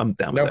picks. I'm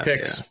down with that. No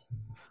picks. Yeah.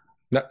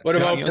 No, what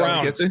about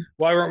Brown?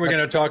 Why weren't we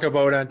going to talk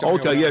about Antonio?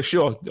 Okay, yeah,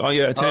 sure. Oh,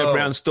 yeah, Antonio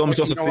Brown storms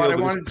off the field. I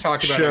wanted to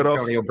talk about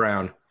Antonio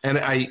Brown, and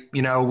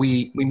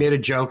we made a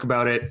joke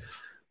about it,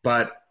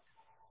 but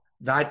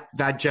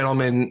that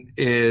gentleman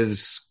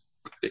is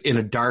in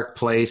a dark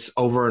place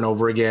over and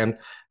over again.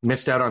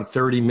 Missed out on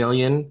 $30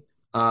 million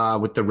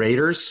with the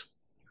Raiders,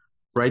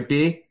 right?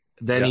 B.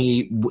 Then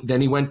he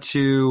went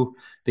to.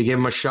 They gave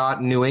him a shot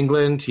in New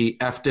England. He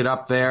effed it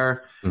up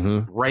there.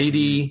 Mm-hmm.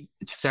 Brady,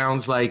 it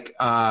sounds like,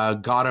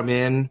 got him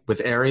in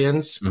with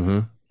Arians.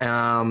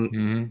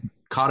 Mm-hmm.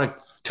 Caught a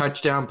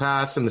touchdown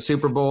pass in the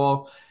Super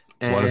Bowl.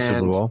 And, won a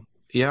Super Bowl.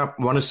 Yeah,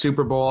 won a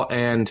Super Bowl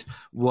and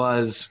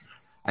was,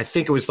 I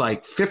think it was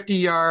like 50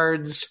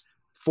 yards,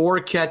 4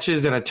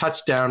 catches, and a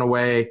touchdown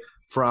away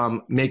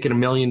from making $1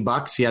 million.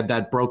 He had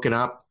that broken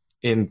up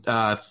in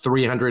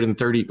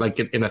 330, like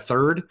in a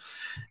third.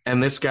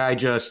 And this guy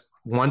just,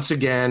 once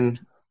again,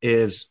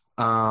 is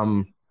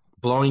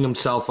blowing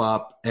himself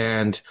up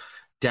and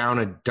down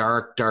a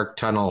dark, dark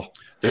tunnel.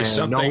 There's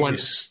something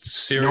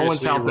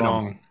seriously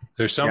wrong.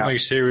 There's something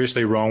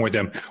seriously wrong with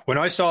him. When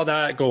I saw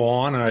that go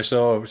on and I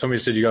saw somebody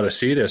said, you got to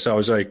see this, I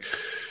was like,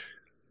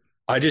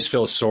 I just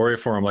feel sorry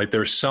for him. Like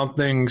there's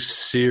something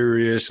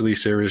seriously,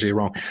 seriously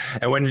wrong.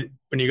 And when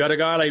you got a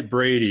guy like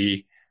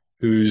Brady,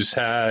 who's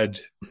had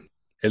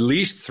at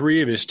least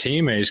 3 of his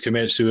teammates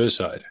commit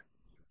suicide,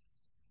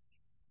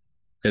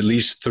 at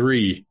least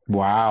 3.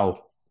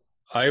 Wow.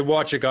 I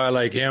watch a guy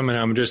like him and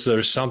I'm just,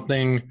 there's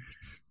something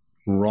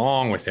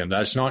wrong with him.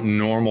 That's not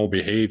normal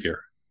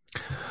behavior.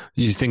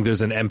 You think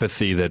there's an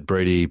empathy that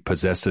Brady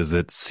possesses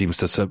that seems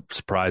to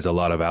surprise a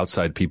lot of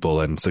outside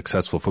people and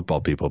successful football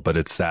people, but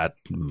it's that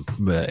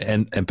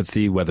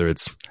empathy, whether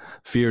it's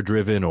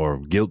fear-driven or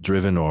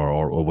guilt-driven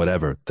or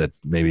whatever, that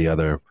maybe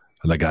other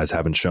guys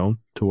haven't shown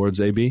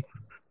towards AB?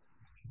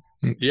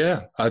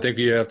 Yeah, I think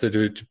you have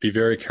to be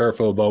very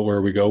careful about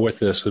where we go with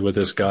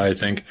this guy. I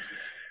think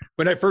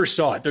when I first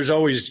saw it, there's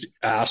always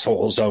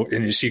assholes out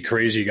and you see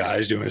crazy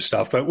guys doing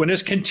stuff. But when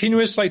it's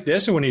continuous like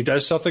this and when he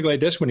does something like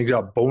this, when he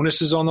got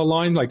bonuses on the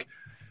line, like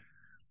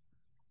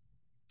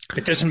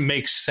it doesn't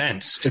make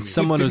sense. It's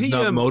someone who's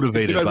not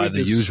motivated by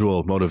the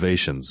usual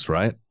motivations,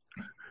 right?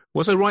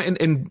 Was I right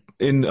in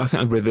I think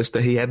I read this,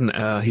 that he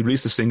hadn't he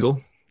released a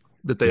single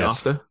the day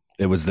after?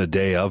 It was the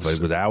day of. It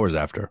was hours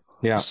after.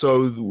 Yeah.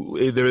 So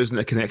there isn't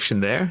a connection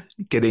there,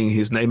 getting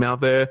his name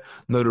out there,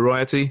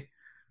 notoriety,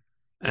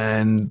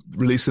 and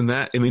releasing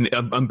that. I mean,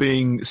 I'm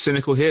being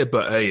cynical here,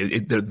 but hey,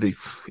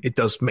 it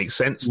does make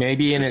sense.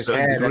 Maybe in his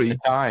head at the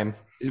time.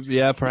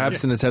 Yeah,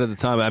 perhaps in his head at the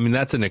time. I mean,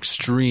 that's an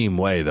extreme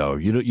way, though.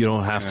 You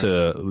don't have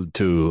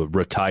to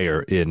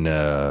retire in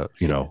But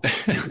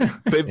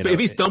if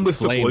he's done with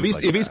football,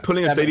 if he's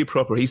pulling a daily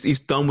proper, he's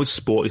done with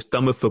sport. He's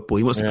done with football.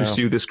 He wants to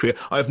pursue this career.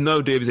 I have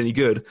no idea if he's any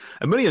good.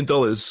 $1 million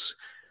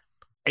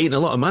ain't a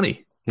lot of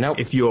money. Nope.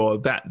 If you're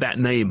that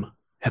name,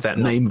 have that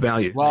name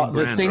value. Well,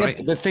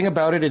 name the thing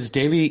about it is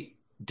Davy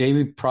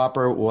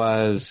Proper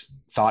was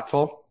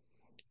thoughtful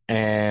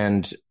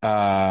and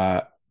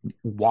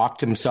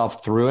walked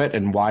himself through it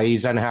and why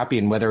he's unhappy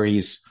and whether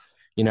he's,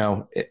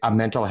 a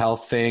mental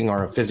health thing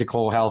or a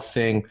physical health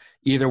thing.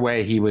 Either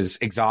way, he was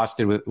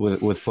exhausted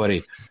with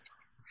footy.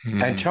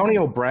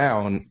 Antonio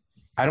Brown,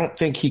 I don't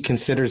think he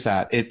considers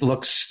that. It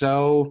looks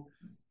so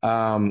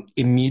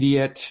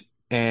immediate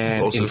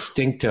and compulsive.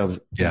 Instinctive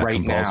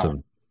compulsive.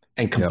 Now.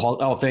 And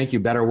oh, thank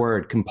you. Better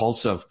word,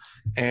 compulsive.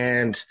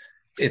 And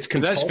it's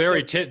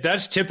compulsive.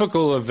 That's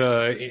typical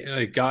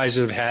of guys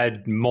who've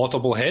had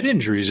multiple head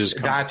injuries.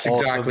 That's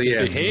exactly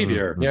it.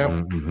 Behavior.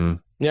 Mm-hmm.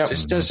 Yeah.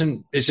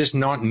 It's just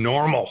not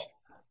normal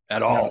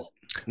at all.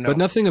 No. But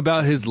nothing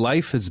about his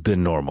life has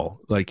been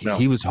normal.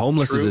 He was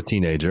homeless as a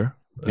teenager.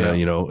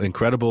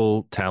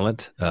 Incredible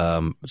talent.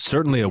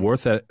 Certainly a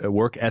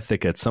work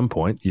ethic at some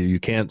point. You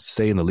can't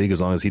stay in the league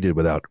as long as he did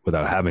without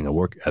having a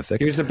work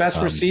ethic. He was the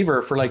best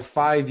receiver for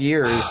 5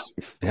 years.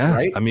 Yeah,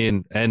 right? I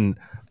mean, and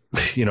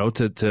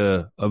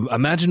to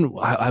imagine.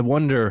 I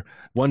wonder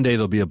one day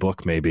there'll be a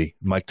book. Maybe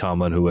Mike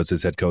Tomlin, who was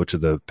his head coach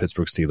of the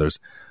Pittsburgh Steelers,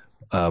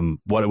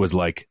 what it was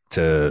like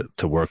to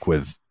work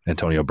with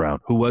Antonio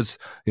Brown, who was,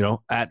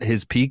 at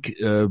his peak,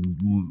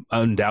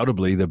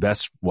 undoubtedly the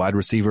best wide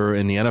receiver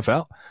in the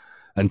NFL.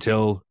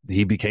 Until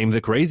he became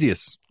the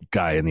craziest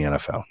guy in the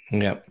NFL.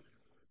 Yep.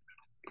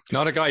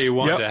 Not a guy you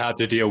want to have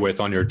to deal with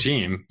on your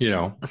team,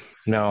 No.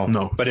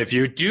 But if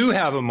you do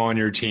have him on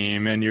your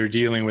team and you're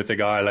dealing with a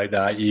guy like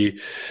that,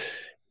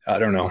 I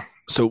don't know.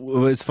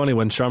 So it's funny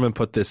when Sharman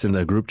put this in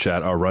the group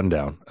chat, our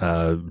rundown,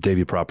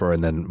 Davey Proper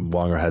and then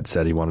Wonger had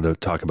said he wanted to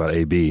talk about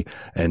AB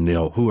and,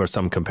 who are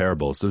some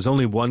comparables. There's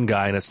only one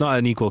guy, and it's not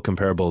an equal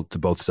comparable to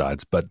both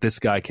sides, but this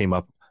guy came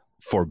up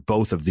for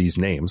both of these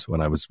names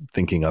when I was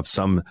thinking of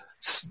some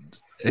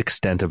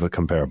extent of a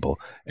comparable.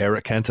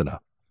 Eric Cantona,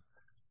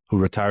 who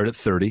retired at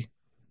 30,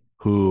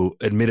 who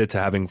admitted to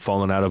having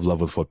fallen out of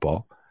love with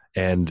football,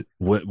 and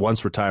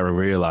once retiring,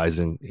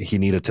 realizing he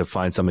needed to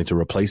find something to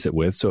replace it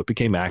with. So it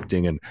became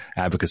acting and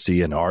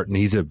advocacy and art. And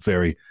he's a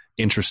very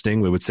interesting,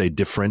 we would say,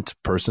 different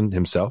person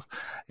himself.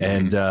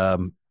 And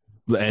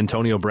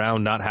Antonio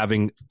Brown not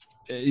having,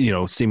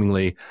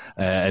 seemingly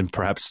and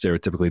perhaps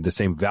stereotypically the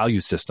same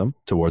value system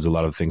towards a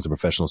lot of things in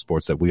professional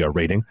sports that we are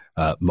rating,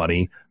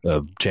 money,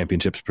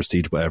 championships,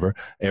 prestige, whatever.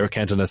 Eric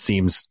Cantona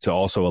seems to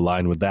also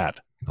align with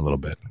that a little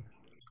bit.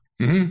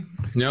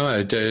 Mm-hmm.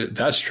 No,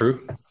 that's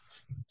true.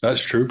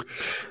 That's true.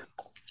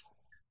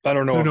 I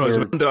don't know.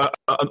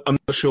 I'm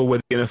not sure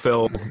whether the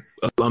NFL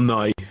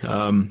alumni,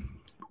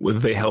 whether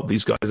they help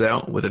these guys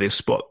out, whether they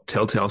spot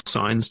telltale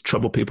signs,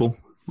 trouble people,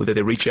 whether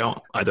they reach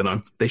out. I don't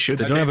know. They should.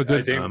 They don't have a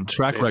good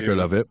track record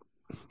of it.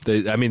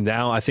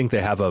 Now I think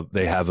they have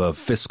a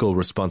fiscal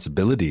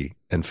responsibility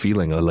and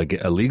feeling like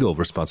a legal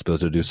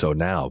responsibility to do so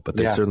now, but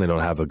they certainly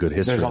don't have a good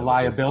history. There's a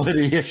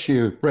liability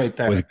issue right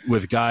there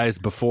with guys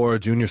before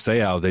Junior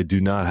Seau. They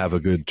do not have a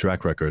good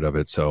track record of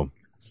it. So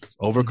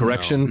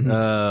overcorrection,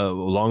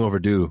 long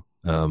overdue.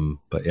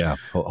 But yeah,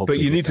 but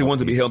you need to want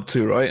to be helped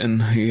too, right? And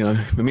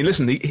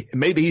listen,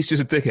 maybe he's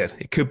just a dickhead.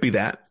 It could be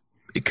that.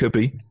 It could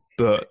be.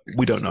 But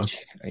we don't know.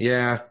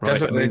 Yeah,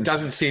 right? It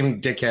doesn't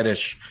seem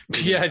dickheadish.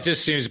 Yeah, it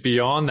just seems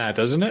beyond that,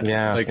 doesn't it?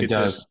 Yeah, it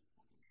does. Just,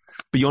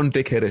 beyond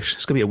dickheadish.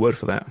 It's going to be a word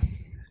for that.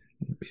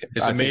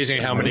 It's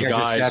amazing how many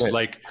guys,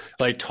 like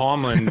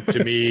Tomlin,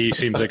 to me,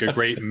 seems like a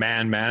great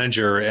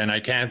manager, and I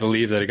can't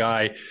believe that a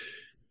guy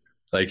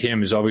like him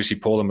has obviously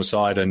pulled him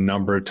aside a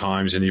number of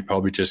times, and he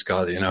probably just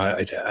got,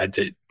 it's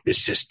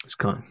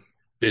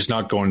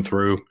not going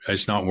through.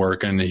 It's not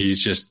working.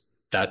 He's just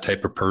that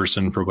type of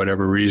person for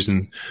whatever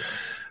reason.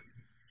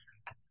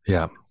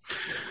 Yeah,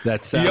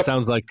 that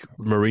sounds like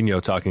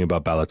Mourinho talking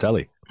about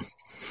Balotelli.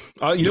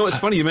 It's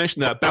funny you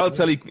mentioned that.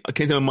 Balotelli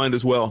came to my mind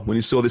as well when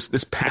you saw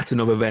this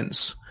pattern of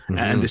events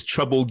and this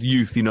troubled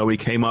youth. He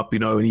came up,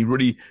 and he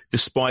really,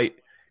 despite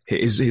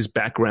his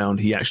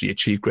background, he actually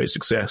achieved great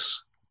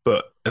success.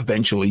 But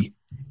eventually,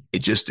 it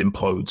just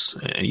implodes,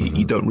 and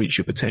you don't reach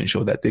your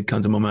potential. That did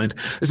come to my mind.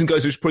 Listen,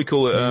 guys, it was pretty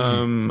cool.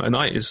 A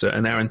night is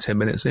an hour and 10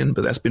 minutes in,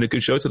 but that's been a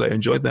good show today. I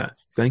enjoyed that.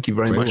 Thank you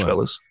very much,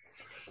 fellas.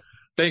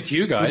 Thank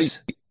you, guys.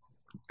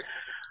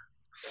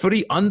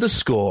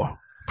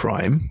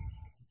 Footy_Prime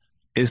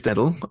is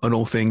Nettle on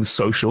all things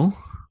social.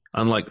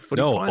 Unlike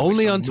Footy Prime,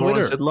 only on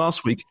Twitter. Said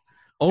last week.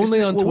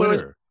 Only on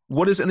Twitter.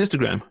 What is it on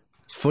Instagram?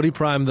 Footy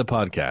Prime the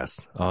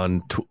podcast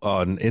on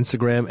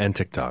Instagram and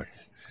TikTok.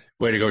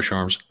 Way to go,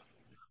 Sharms.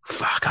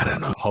 Fuck, I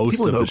don't know.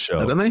 Host of the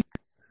show, don't they?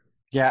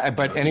 Yeah,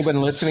 but anyone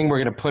listening,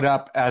 we're going to put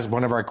up as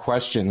one of our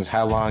questions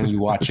how long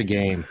you watch a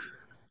game.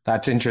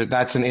 That's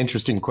an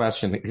interesting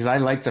question because I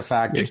like the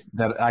fact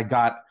that I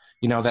got.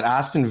 That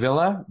Aston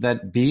Villa,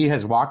 that B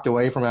has walked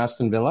away from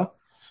Aston Villa.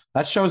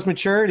 That shows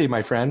maturity,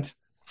 my friend.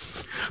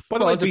 By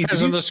the way, it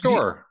depends on the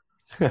score.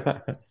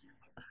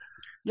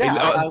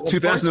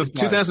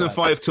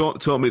 2005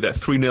 taught me that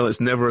 3-0 is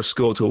never a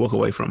score to walk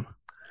away from.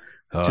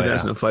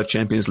 2005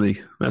 Champions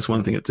League. That's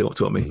one thing it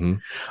taught me.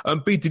 Mm-hmm.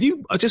 B, did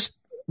you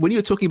when you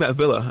were talking about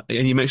Villa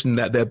and you mentioned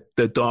that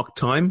they're dark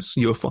times,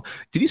 did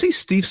you say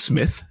Steve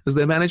Smith as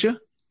their manager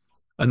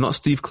and not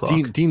Steve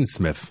Clark? Dean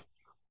Smith.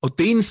 Oh,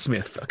 Dean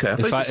Smith. Okay.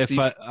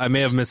 I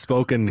may have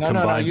misspoken.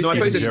 Combined. No, I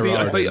thought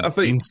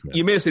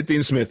you may have said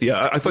Dean Smith.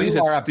 Yeah, I thought you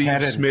said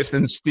Steve Smith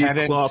and Steve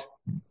Clark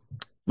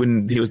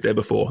when he was there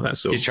before.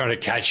 That's all. He's trying to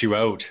catch you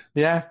out.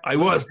 Yeah, I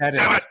was.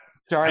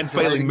 And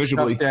failing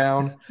miserably.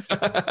 Down.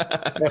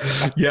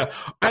 Yeah.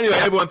 Anyway,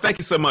 everyone, thank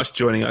you so much for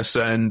joining us,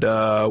 and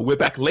we're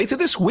back later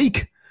this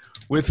week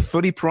with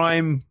Footy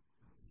Prime,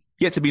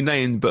 yet to be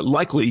named, but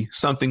likely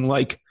something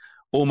like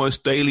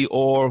Almost Daily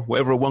or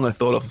whatever one I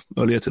thought of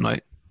earlier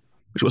tonight.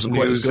 Which wasn't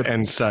quite as good.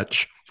 And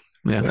such.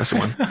 Yeah, that's the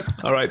one.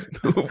 All right.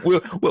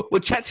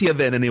 We'll chat to you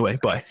then anyway.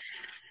 Bye.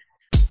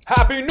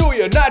 Happy New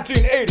Year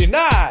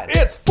 1989.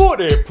 It's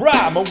Footy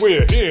Prime, and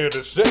we're here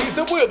to say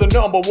that we're the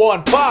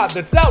 #1 pod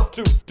that's out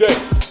today.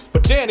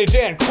 But Danny,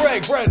 Dan,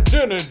 Craig,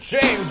 Brenton, and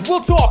James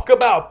will talk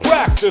about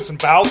practice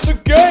and about the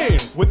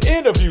games with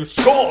interviews,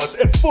 scores,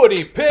 and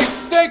footy picks.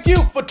 Thank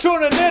you for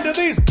tuning into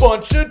these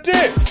bunch of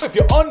dicks. If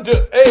you're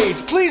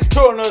underage, please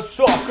turn us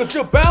off, because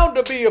you're bound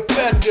to be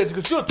offended,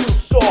 because you're too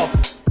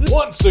soft.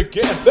 Once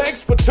again,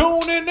 thanks for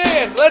tuning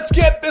in. Let's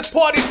get this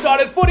party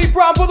started. Footy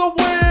Prime for the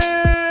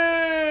win!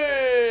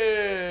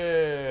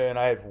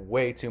 I have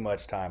way too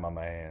much time on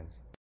my hands.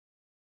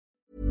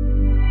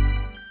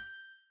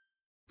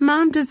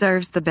 Mom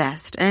deserves the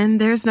best,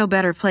 and there's no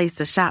better place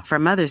to shop for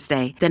Mother's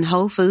Day than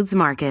Whole Foods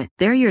Market.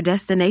 They're your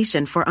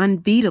destination for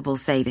unbeatable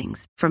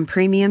savings, from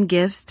premium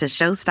gifts to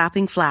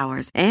show-stopping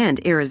flowers and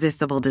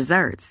irresistible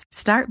desserts.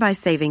 Start by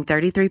saving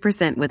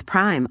 33% with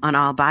Prime on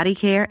all body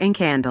care and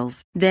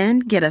candles. Then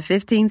get a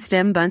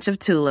 15-stem bunch of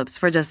tulips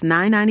for just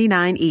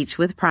 $9.99 each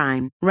with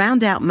Prime.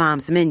 Round out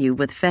Mom's menu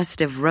with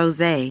festive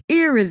rosé,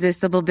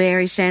 irresistible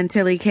berry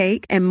chantilly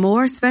cake, and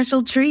more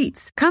special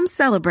treats. Come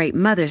celebrate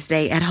Mother's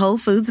Day at Whole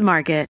Foods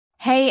Market.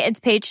 Hey, it's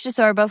Paige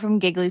DeSorbo from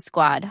Giggly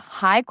Squad.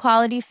 High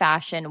quality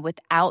fashion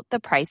without the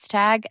price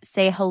tag.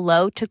 Say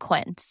hello to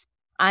Quince.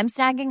 I'm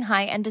snagging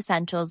high-end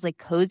essentials like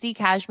cozy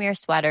cashmere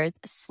sweaters,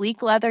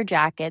 sleek leather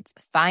jackets,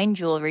 fine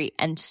jewelry,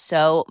 and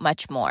so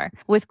much more.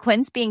 With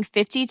Quince being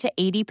 50 to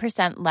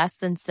 80% less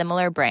than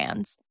similar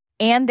brands.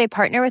 And they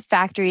partner with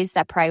factories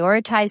that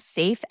prioritize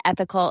safe,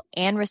 ethical,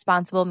 and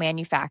responsible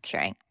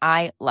manufacturing.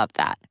 I love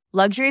that.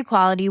 Luxury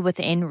quality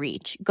within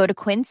reach. Go to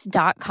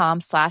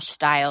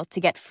quince.com/style to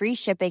get free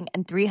shipping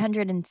and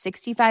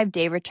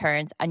 365-day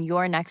returns on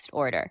your next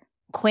order.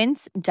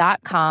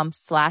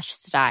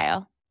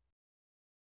 Quince.com/style.